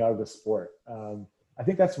spitting out of the sport. I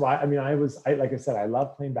think that's why. I mean, like I said, I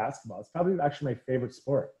love playing basketball. It's probably actually my favorite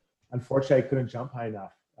sport. Unfortunately, I couldn't jump high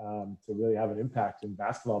enough to really have an impact in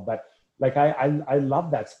basketball. But like, I love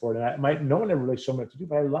that sport, and no one ever really showed me what to do,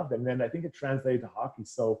 but I loved it. And then I think it translated to hockey.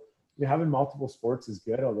 So having multiple sports is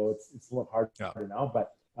good, although it's a little harder now.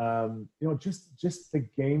 But just the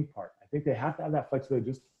game part. I think they have to have that flexibility.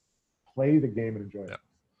 Just play the game and enjoy it.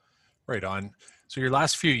 Right on. So your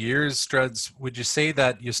last few years, Struds, would you say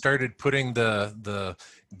that you started putting the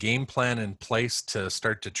game plan in place to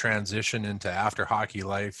start to transition into after hockey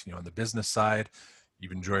life, on the business side?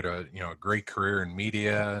 You've enjoyed a great career in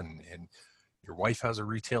media, and your wife has a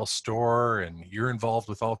retail store, and you're involved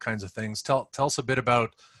with all kinds of things. Tell us a bit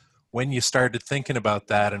about when you started thinking about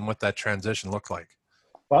that and what that transition looked like.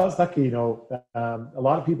 Well, I was lucky, a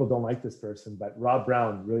lot of people don't like this person, but Rob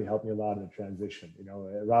Brown really helped me a lot in the transition.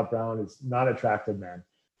 Rob Brown is not an attractive man,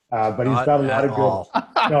 but he's got a lot of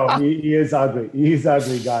good. No, he is ugly. He's an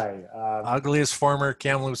ugly guy. Ugliest former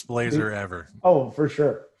Kamloops Blazer ever. Oh, for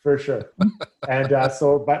sure. And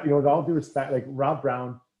but with all due respect, like Rob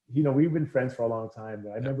Brown, we've been friends for a long time.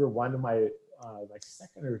 I remember one of my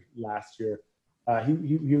second or last year,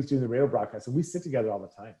 he was doing the radio broadcast, and we sit together all the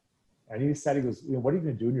time. And he said, he goes, "What are you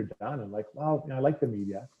going to do when you're done?" I'm like, "Well, I like the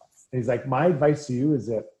media." And he's like, "My advice to you is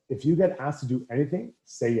that if you get asked to do anything,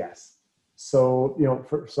 say yes." So,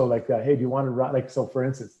 hey, do you want to run? Like, so for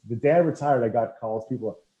instance, the day I retired, I got calls,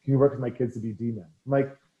 people, "Can you work with my kids to be D-men?" I'm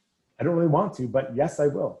like, I don't really want to, but yes, I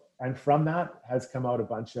will. And from that has come out a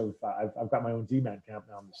bunch of, I've got my own D-man camp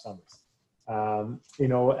now in the summers.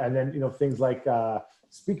 And then, things like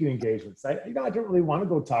speaking engagements. I don't really want to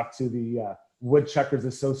go talk to the Woodchuckers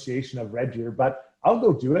Association of Red Deer, but I'll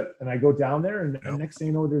go do it. And I go down there, and next thing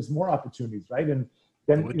you know, there's more opportunities, right? And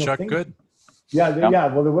then Woodchuck, good. Yeah.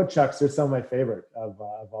 Well, the Woodchucks are some of my favorite of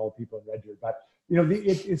all the people in Red Deer. But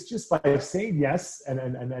it's just by saying yes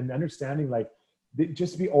and understanding, like,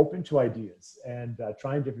 just be open to ideas and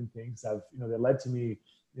trying different things. That led to me,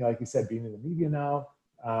 like you said, being in the media now.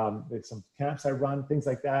 There's some camps I run, things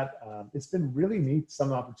like that. It's been really neat.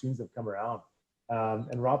 Some opportunities have come around.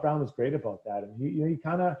 And Rob Brown was great about that. And he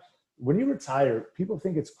kind of, when you retire, people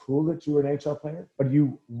think it's cool that you were an NHL player, but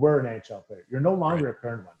you were an NHL player. You're no longer a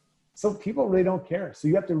current one. So people really don't care. So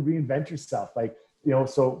you have to reinvent yourself. Like, you know,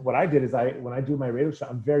 so what I did is when I do my radio show,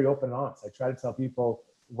 I'm very open and honest. I try to tell people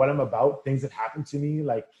what I'm about, things that happened to me.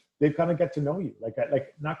 Like, they kind of get to know you. Like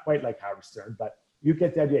not quite like Howard Stern, but you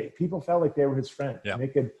get the idea. People felt like they were his friend. Yeah.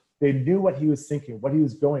 They knew what he was thinking, what he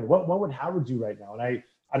was going. What would Howard do right now? And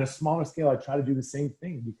on a smaller scale, I try to do the same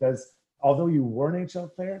thing, because although you were an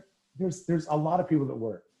NHL player, there's a lot of people that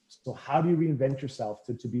were. So how do you reinvent yourself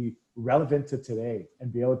to be relevant to today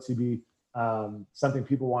and be able to be something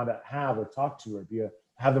people want to have or talk to, or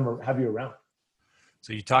have you around?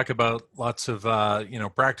 So you talk about lots of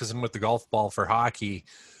practicing with the golf ball for hockey.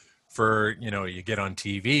 For you get on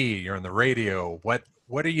TV, you're on the radio. What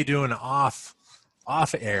are you doing off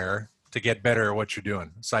air to get better at what you're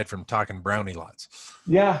doing, aside from talking brownie lots?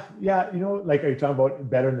 Yeah. Like, are you talking about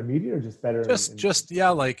better in the media or just better?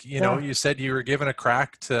 You said you were given a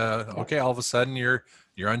crack to, all of a sudden you're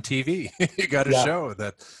on TV. You got a show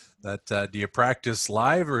that do you practice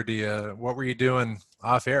live, or what were you doing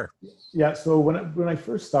off air? Yeah. So when I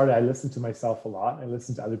first started, I listened to myself a lot. I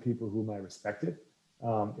listened to other people whom I respected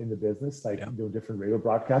in the business, doing different radio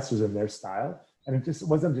broadcasters and their style. And it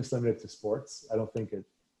wasn't just limited to sports. I don't think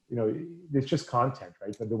it's just content,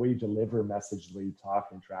 right? But the way you deliver a message, the way you talk,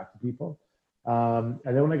 interact with people. And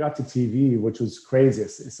then when I got to TV, which was crazy.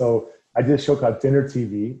 So I did a show called Dinner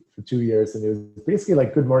TV for 2 years, and it was basically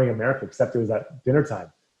like Good Morning America, except it was at dinner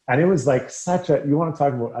time. And it was like you want to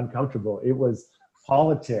talk about uncomfortable. It was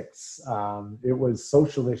politics. It was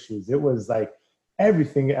social issues. It was like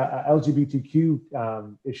everything,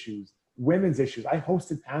 LGBTQ issues, women's issues. I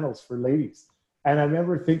hosted panels for ladies. And I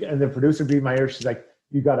remember thinking, and the producer beat my ear, she's like,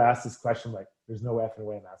 "You got to ask this question." I'm like, there's no effing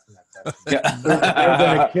way I'm asking that question. They're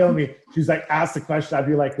going to kill me. She's like, "Ask the question." I'd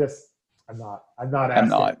be like this. I'm not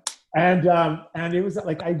asking. And it was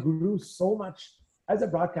like, I grew so much as a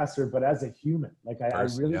broadcaster, but as a human. Like I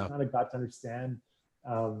really kind of got to understand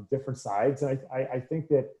different sides. And I think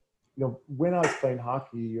that, when I was playing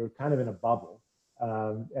hockey, you're kind of in a bubble.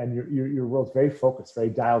 And your world's very focused, very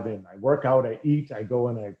dialed in. I work out, I eat, I go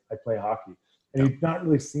and I play hockey. And you've not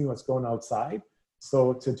really seen what's going outside.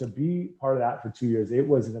 So to be part of that for 2 years, it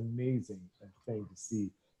was an amazing thing to see.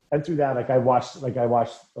 And through that, I watched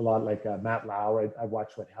a lot, like Matt Lauer. I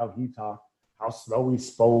watched how he talked, how slow he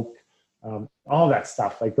spoke, all that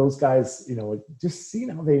stuff. Like those guys, just seeing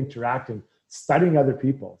how they interact and studying other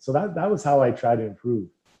people. So that was how I try to improve.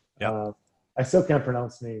 Yeah. I still can't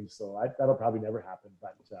pronounce names, so that'll probably never happen.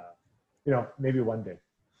 But maybe one day.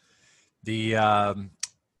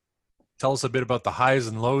 Tell us a bit about the highs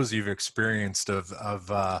and lows you've experienced of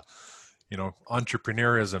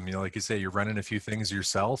entrepreneurism. Like you say, you're running a few things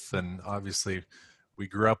yourself, and obviously we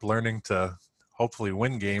grew up learning to hopefully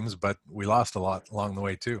win games, but we lost a lot along the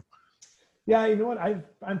way too. Yeah, you know what? I'm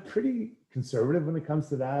pretty conservative when it comes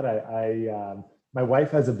to that. My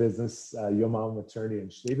wife has a business, Yo Mama Maternity,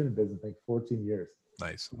 and they've been in business like 14 years.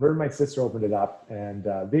 Nice. Her and my sister opened it up, and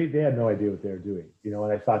they had no idea what they were doing,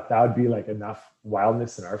 and I thought that would be like enough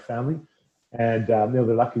wildness in our family. And they're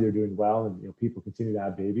lucky they're doing well, and people continue to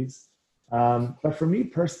have babies. But for me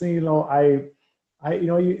personally,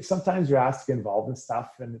 sometimes you're asked to get involved in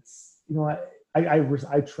stuff, and it's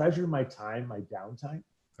I treasure my time, my downtime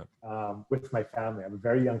with my family. I have a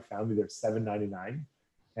very young family. They're 799,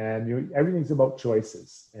 and everything's about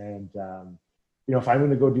choices. And if I'm going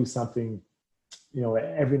to go do something,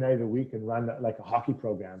 every night of the week and run like a hockey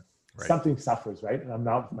program, right, something suffers, right? And I'm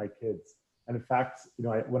not with my kids. And in fact,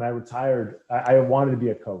 when I retired, I wanted to be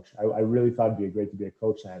a coach. I really thought it'd be great to be a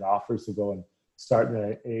coach. And I had offers to go and start in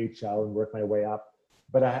the AHL and work my way up.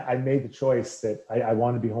 But I made the choice that I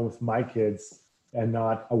want to be home with my kids and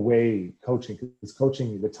not away coaching, because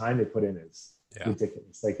coaching, the time they put in is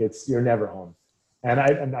ridiculous. Like you're never home. And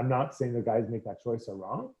I'm not saying the guys make that choice are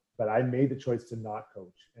wrong, but I made the choice to not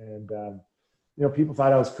coach. And, people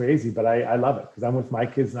thought I was crazy, but I love it because I'm with my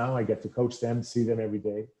kids now. I get to coach them, see them every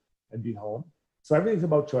day, and be home. So everything's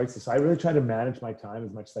about choices. So I really try to manage my time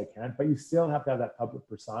as much as I can, but you still have to have that public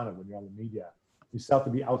persona when you're on the media. You still have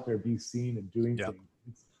to be out there, be seen and doing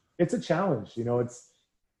things. It's a challenge.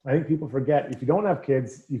 I think people forget, if you don't have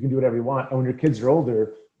kids, you can do whatever you want. And when your kids are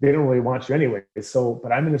older, they don't really want you anyway. So,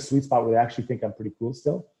 but I'm in a sweet spot where they actually think I'm pretty cool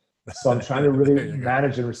still. So I'm trying to really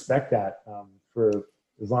manage and respect that for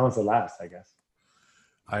as long as it lasts, I guess.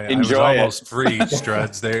 I was almost free,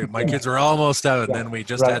 Struds. My kids were almost out, and then we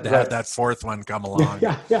just had to have that fourth one come along.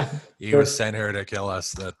 He was sent here to kill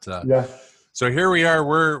us. So here we are.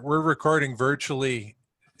 We're recording virtually,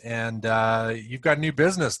 and you've got a new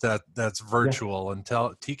business that's virtual. And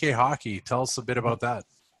TK Hockey, tell us a bit about that.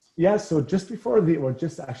 Yeah, so just before or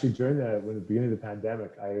just actually during the beginning of the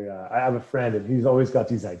pandemic, I have a friend and he's always got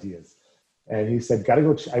these ideas. And he said, gotta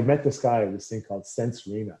go. I met this guy at this thing called Sense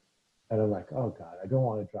Arena. And I'm like, oh God, I don't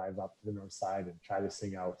want to drive up to the north side and try this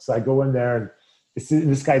thing out. So I go in there and it's in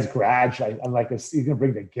this guy's garage. I'm like, he's gonna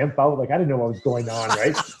bring the GIMP out. Like, I didn't know what was going on,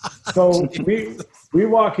 right? So we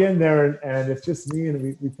walk in there and it's just me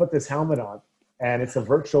and we put this helmet on and it's a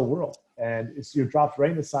virtual world. And you're dropped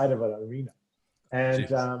right in the side of an arena.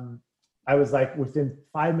 And I was like, within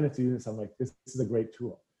 5 minutes of doing this, I'm like, this is a great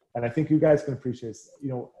tool. And I think you guys can appreciate this. You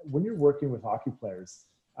know, when you're working with hockey players,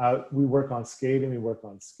 we work on skating, we work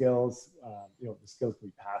on skills. You know, the skills can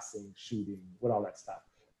be passing, shooting, all that stuff.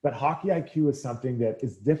 But hockey IQ is something that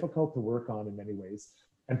is difficult to work on in many ways.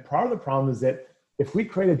 And part of the problem is that if we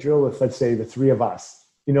create a drill with, let's say, the three of us,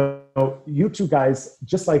 you know, you two guys,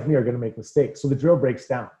 just like me, are going to make mistakes. So the drill breaks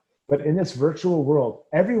down. But in this virtual world,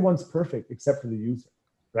 everyone's perfect except for the user,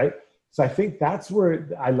 right? So I think that's where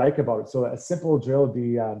I like about it. So a simple drill would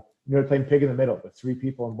be, you know, playing pig in the middle with three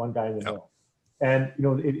people and one guy in the middle. And, you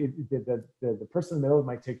know, the person in the middle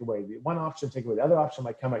might take away. The one option, take away. The other option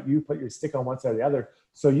might come at you, put your stick on one side or the other.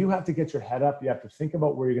 So you have to get your head up. You have to think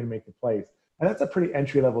about where you're going to make the plays. And that's a pretty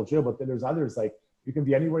entry-level drill. But then there's others, like you can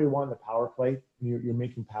be anywhere you want in the power play. And you're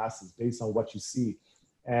making passes based on what you see.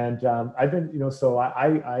 And I've been, you know, so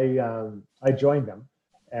I joined them.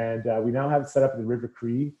 And we now have it set up in the River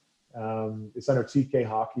Cree. It's under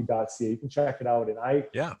tkhockey.ca. You can check it out. And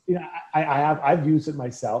you know, I've used it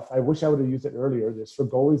myself. I wish I would have used it earlier. There's for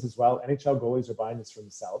goalies as well. NHL goalies are buying this for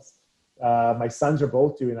themselves. My sons are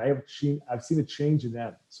both doing. I've seen a change in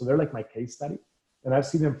them. So they're like my case study, and I've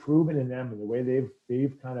seen improvement in them and the way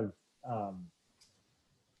they've kind of.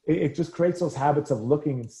 It just creates those habits of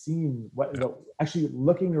looking and seeing what, you know, actually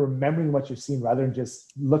looking and remembering what you're seeing rather than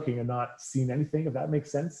just looking and not seeing anything, if that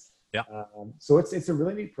makes sense. Yeah. So it's a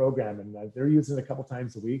really neat program, and they're using it a couple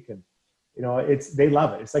times a week, and you know they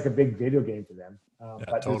love it. It's like a big video game for them,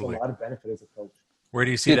 but totally. There's a lot of benefit as a coach. Where do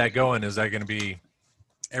you see that going? Is that going to be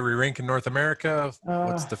every rink in North America?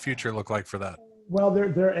 What's the future look like for that? Well, their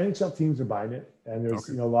NHL teams are buying it, and there's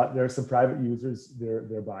you know there are some private users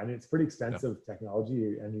they're buying it. It's pretty expensive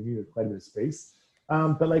technology, and you need quite a bit of space.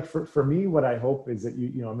 But like for me, what I hope is that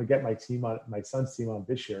you know I'm gonna get my son's team on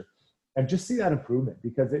this year, and just see that improvement,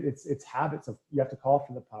 because it's habits of you have to call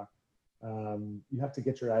for the puck, you have to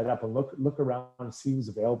get your head up and look around and see who's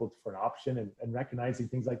available for an option and recognizing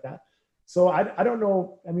things like that. So I don't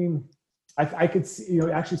know. I mean, I could see, you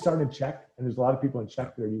know, actually starting in Czech, and there's a lot of people in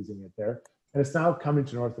Czech that are using it there. And it's now coming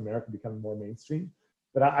to North America, becoming more mainstream.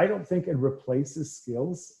 But I don't think it replaces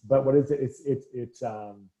skills. But what is it?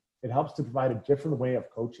 It helps to provide a different way of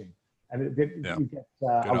coaching, and you get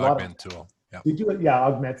a lot of tool. Yeah. You do it,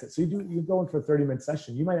 augments it. So you go in for a 30-minute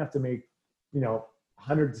session. You might have to make, you know,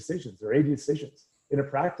 100 decisions or 80 decisions. In a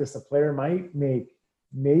practice, a player might make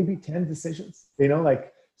maybe 10 decisions. You know,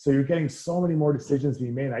 like so you're getting so many more decisions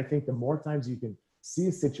being made. I think the more times you can see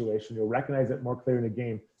a situation, you'll recognize it more clearly in the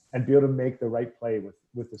game, and be able to make the right play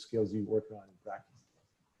with the skills you work on in practice.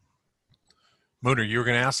 Mooner, you were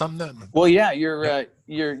going to ask something then? Well, yeah,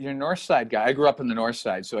 you're North Side guy. I grew up in the North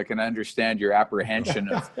Side, so I can understand your apprehension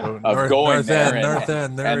of going there and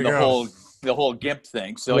the whole GIMP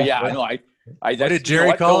thing. So I know. What did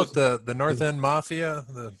Jerry call it? The North End Mafia?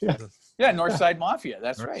 North Side Mafia.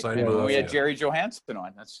 That's right. We had Jerry Johansson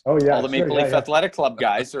on. That's all the Maple Leaf Athletic Club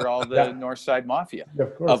guys are all the North Side Mafia,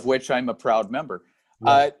 of which I'm a proud member.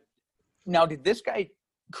 Now, did this guy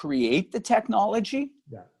create the technology?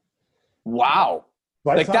 Yeah. Wow.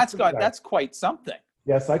 So that's quite something.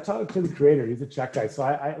 Yes, I talked to the creator. He's a Czech guy. So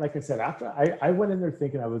I like I said, after I went in there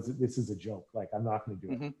thinking this is a joke. Like I'm not going to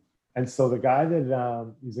do it. And so the guy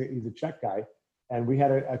that he's a Czech guy, and we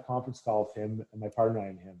had a conference call with him and my partner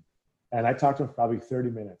and him. And I talked to him for probably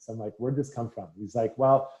 30 minutes. I'm like, where'd this come from? He's like,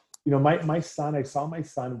 well, you know, my son, I saw my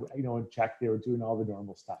son, you know, in Czech, they were doing all the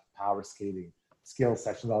normal stuff, power skating, skill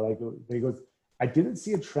sessions, all that. He goes, I didn't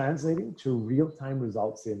see it translating to real-time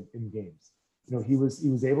results in games. You know, he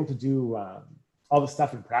was able to do all the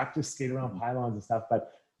stuff in practice, skate around pylons and stuff,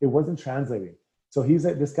 but it wasn't translating. So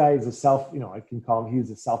this guy is I can call him,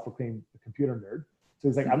 he's a self-proclaimed computer nerd. So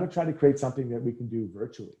he's like, I'm gonna try to create something that we can do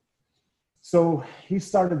virtually. So he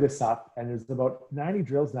started this up, and there's about 90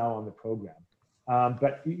 drills now on the program.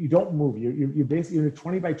 But you don't move. You basically, you're in a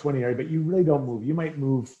 20 by 20 area, but you really don't move. You might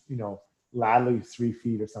move, you know, laterally 3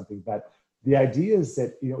 feet or something. But the idea is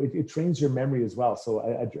that, you know, it trains your memory as well. So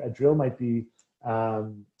a drill might be, you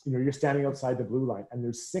know, you're standing outside the blue line, and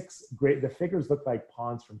there's the figures look like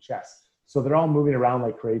pawns from chess. So they're all moving around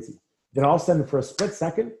like crazy. Then all of a sudden, for a split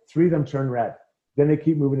second, 3 of them turn red. Then they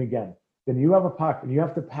keep moving again. then you have a puck and you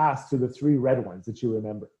have to pass to the 3 red ones that you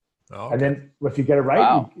remember. Oh, okay. And then if you get it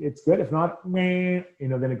right, it's good. If not, then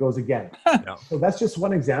it goes again. Yeah. So that's just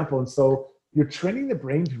one example. And so you're training the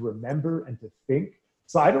brain to remember and to think.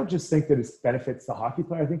 So I don't just think that it benefits the hockey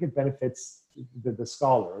player. I think it benefits the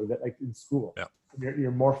scholar, or that, like in school. Yeah.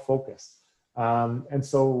 You're more focused. And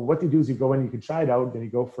so what they do is you go in, you can try it out, then you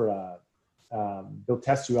go for they'll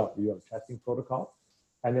test you out. You have a testing protocol.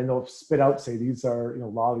 And then they'll spit out, say, these are,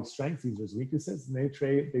 Lawley's strengths, these are his weaknesses. And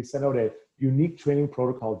they send out a unique training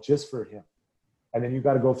protocol just for him. And then you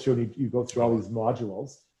got to go through, and you go through all these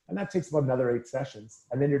modules. And that takes about another 8 sessions.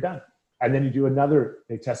 And then you're done. And then you do another,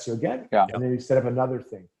 they test you again. Yeah. And then you set up another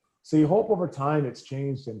thing. So you hope over time it's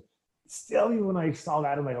changed. And still, even when I saw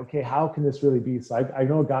that, I'm like, okay, how can this really be? So I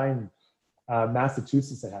know a guy in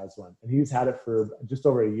Massachusetts that has one. And he's had it for just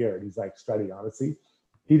over a year. And he's like, Strutty, honestly,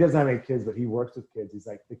 he doesn't have any kids, but he works with kids. He's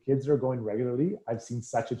like, the kids that are going regularly, I've seen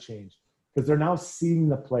such a change because they're now seeing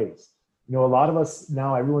the plays. A lot of us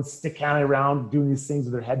now, everyone's sticking around doing these things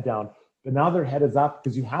with their head down, but now their head is up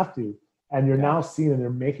because you have to, and you're now seeing and they're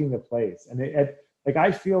making the plays. And like,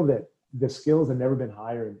 I feel that the skills have never been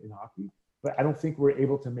higher in hockey, but I don't think we're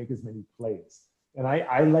able to make as many plays. And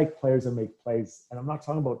I like players that make plays. And I'm not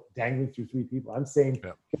talking about dangling through 3 people. I'm saying,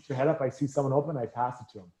 get your head up. I see someone open, I pass it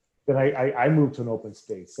to them. Then I move to an open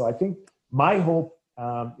space. So I think my hope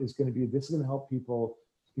is going to be, this is going to help people,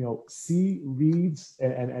 see reads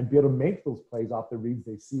and be able to make those plays off the reads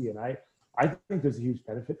they see. And I think there's a huge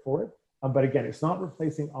benefit for it. But again, it's not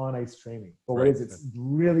replacing on-ice training. But what is it's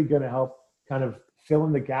really going to help kind of fill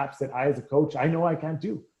in the gaps that I, as a coach, I know I can't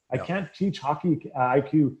do. I can't teach hockey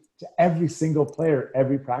IQ to every single player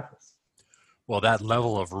every practice. Well, that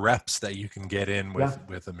level of reps that you can get in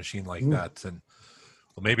with a machine like that. And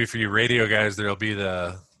well, maybe for you radio guys, there'll be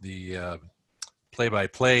the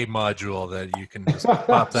play-by-play module that you can just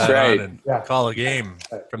pop that on and call a game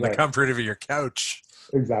from the comfort of your couch.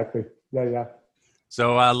 Exactly. Yeah.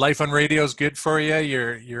 So Life on Radio is good for you.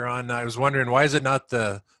 You're on. I was wondering, why is it not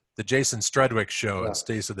the Jason Strudwick show? It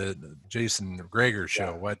stays to the Jason Gregor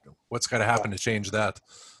show. What's got to happen to change that?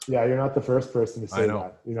 Yeah, you're not the first person to say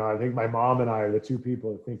that. I think my mom and I are the 2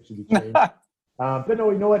 people that think it should be changed. But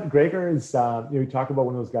no, you know what? Gregor is, you talk about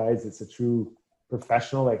one of those guys that's a true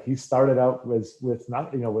professional. Like, he started out with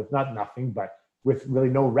not nothing, but with really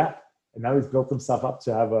no rep. And now he's built himself up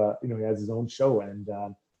to have he has his own show. And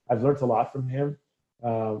I've learned a lot from him.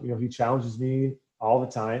 He challenges me all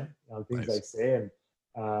the time on things I say.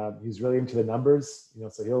 And he's really into the numbers,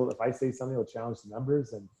 so if I say something, he'll challenge the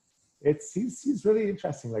numbers. And he's really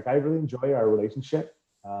interesting. Like, I really enjoy our relationship.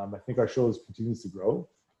 I think our show continues to grow.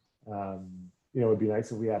 It'd be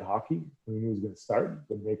nice if we had hockey when we knew it was going to start.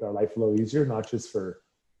 It would make our life a little easier, not just for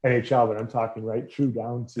NHL, but I'm talking right through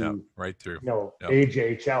down to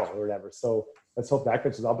AJHL or whatever. So let's hope that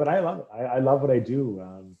catches on. But I love it. I love what I do.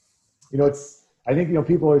 I think,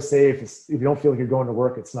 people always say if you don't feel like you're going to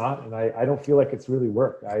work, it's not. And I don't feel like it's really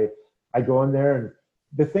work. I go in there, and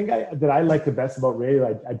the thing that I like the best about radio,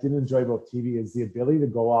 I didn't enjoy about TV, is the ability to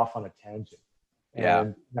go off on a tangent.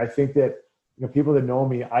 And I think that, people that know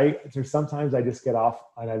me, there's sometimes I just get off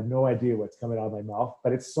and I have no idea what's coming out of my mouth,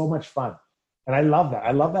 but it's so much fun. And I love that.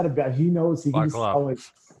 I love that about, he knows he can just tell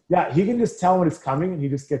he can just tell when it's coming, and he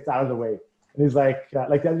just gets out of the way. And he's like the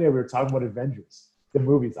other day we were talking about Avengers, the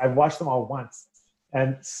movies. I've watched them all once,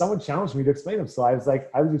 and someone challenged me to explain them. So I was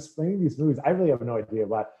explaining these movies. I really have no idea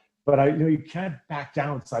what, but you can't back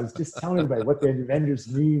down. So I was just telling everybody what the Avengers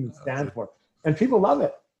mean and stand for. And people love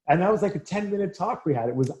it. And that was like a 10-minute talk we had.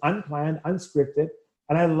 It was unplanned, unscripted.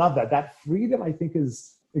 And I love that. That freedom, I think,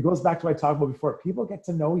 it goes back to what I talked about before. People get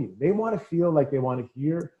to know you. They want to feel like they want to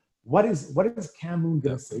hear, what is Cam Moon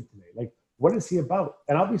going to say today? Like, what is he about?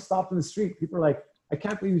 And I'll be stopped in the street. People are like, I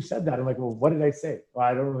can't believe you said that. I'm like, well, what did I say? Well,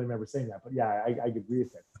 I don't really remember saying that. But yeah, I agree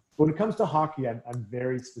with it. When it comes to hockey, I'm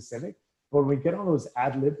very specific. But when we get on those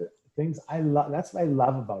ad-lib things, that's what I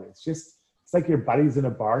love about it. It's like your buddies in a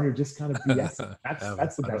bar and you're just kind of BSing.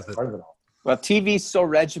 That's the best part of it all. Well, TV's so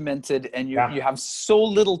regimented, and you have so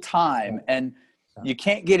little time, and you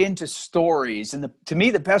can't get into stories. And to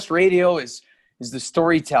me, the best radio is the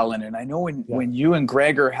storytelling. And I know when you and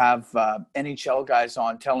Gregor have NHL guys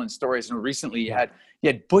on telling stories, and recently you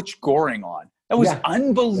had Butch Goring on. That was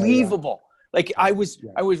unbelievable. Like, I was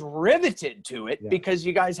riveted to it because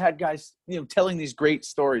you guys had guys, telling these great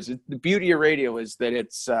stories. The beauty of radio is that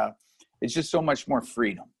it's just so much more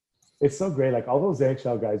freedom. It's so great. Like, all those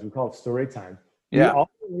NHL guys, we call it story time. All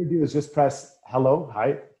they do is just press hello,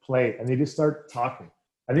 hi, play, and they just start talking.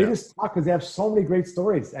 And they just talk because they have so many great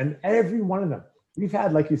stories. And every one of them, we've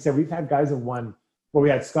had, like you said, we've had guys that won well, we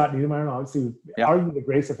had Scott Niedermayer, obviously arguably the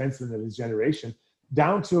greatest defenseman of his generation,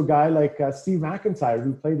 down to a guy like Steve McIntyre,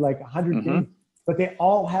 who played like 100 games. But they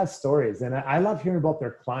all have stories, and I love hearing about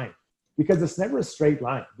their climb because it's never a straight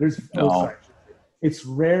line. It's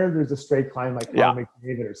rare there's a straight climb like Connor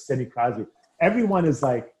McDavid or Sidney Crosby. Everyone is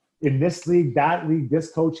like, in this league, that league,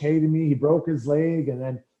 this coach hated me, he broke his leg, and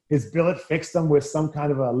then his billet fixed him with some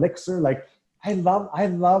kind of elixir. Like, I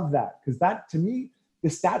love that, because that, to me, the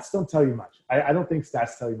stats don't tell you much. I don't think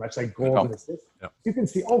stats tell you much, like goals and assists. You can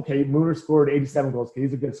see, okay, Mooner scored 87 goals. Okay,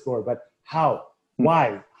 he's a good scorer, but how?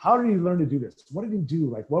 Why? How did he learn to do this? What did he do?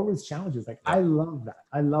 Like, what were his challenges? Like, I love that.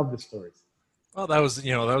 I love the stories. Well, that was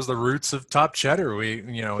the roots of Top Cheddar. We,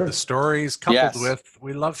 the stories coupled with,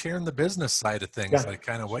 we love hearing the business side of things, like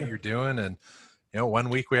kind of what you're doing. And, 1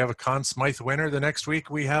 week we have a Conn Smythe winner. The next week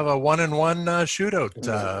we have a 1-on-1 shootout.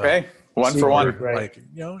 Okay. 1 for 1. Like,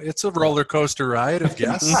 it's a roller coaster ride of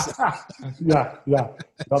guests. Yeah.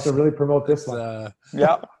 About to really promote this one.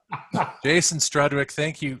 Jason Strudwick,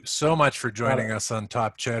 thank you so much for joining us on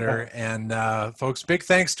Top Cheddar. And folks, big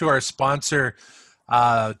thanks to our sponsor,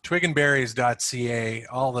 twigandberries.ca,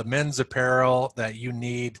 all the men's apparel that you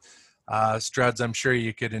need. Struds, I'm sure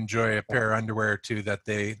you could enjoy a pair of underwear too that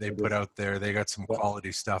they put out there. They got some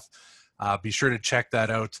quality stuff. Be sure to check that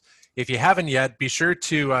out. If you haven't yet, be sure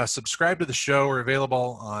to subscribe to the show. We're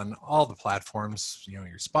available on all the platforms, your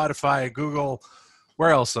Spotify, Google.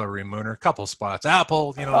 Where else are we, Mooner? A couple spots.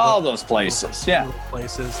 Apple, all those places.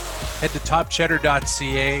 Places. Head to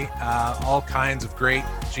topcheddar.ca. All kinds of great.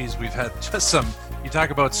 Geez, we've had just some. You talk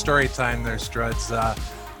about story time there, Struds.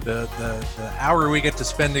 The hour we get to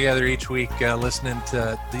spend together each week listening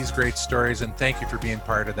to these great stories, and thank you for being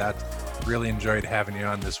part of that. Really enjoyed having you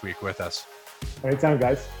on this week with us. Anytime,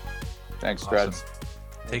 guys. Thanks, Struds.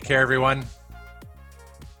 Take care, everyone.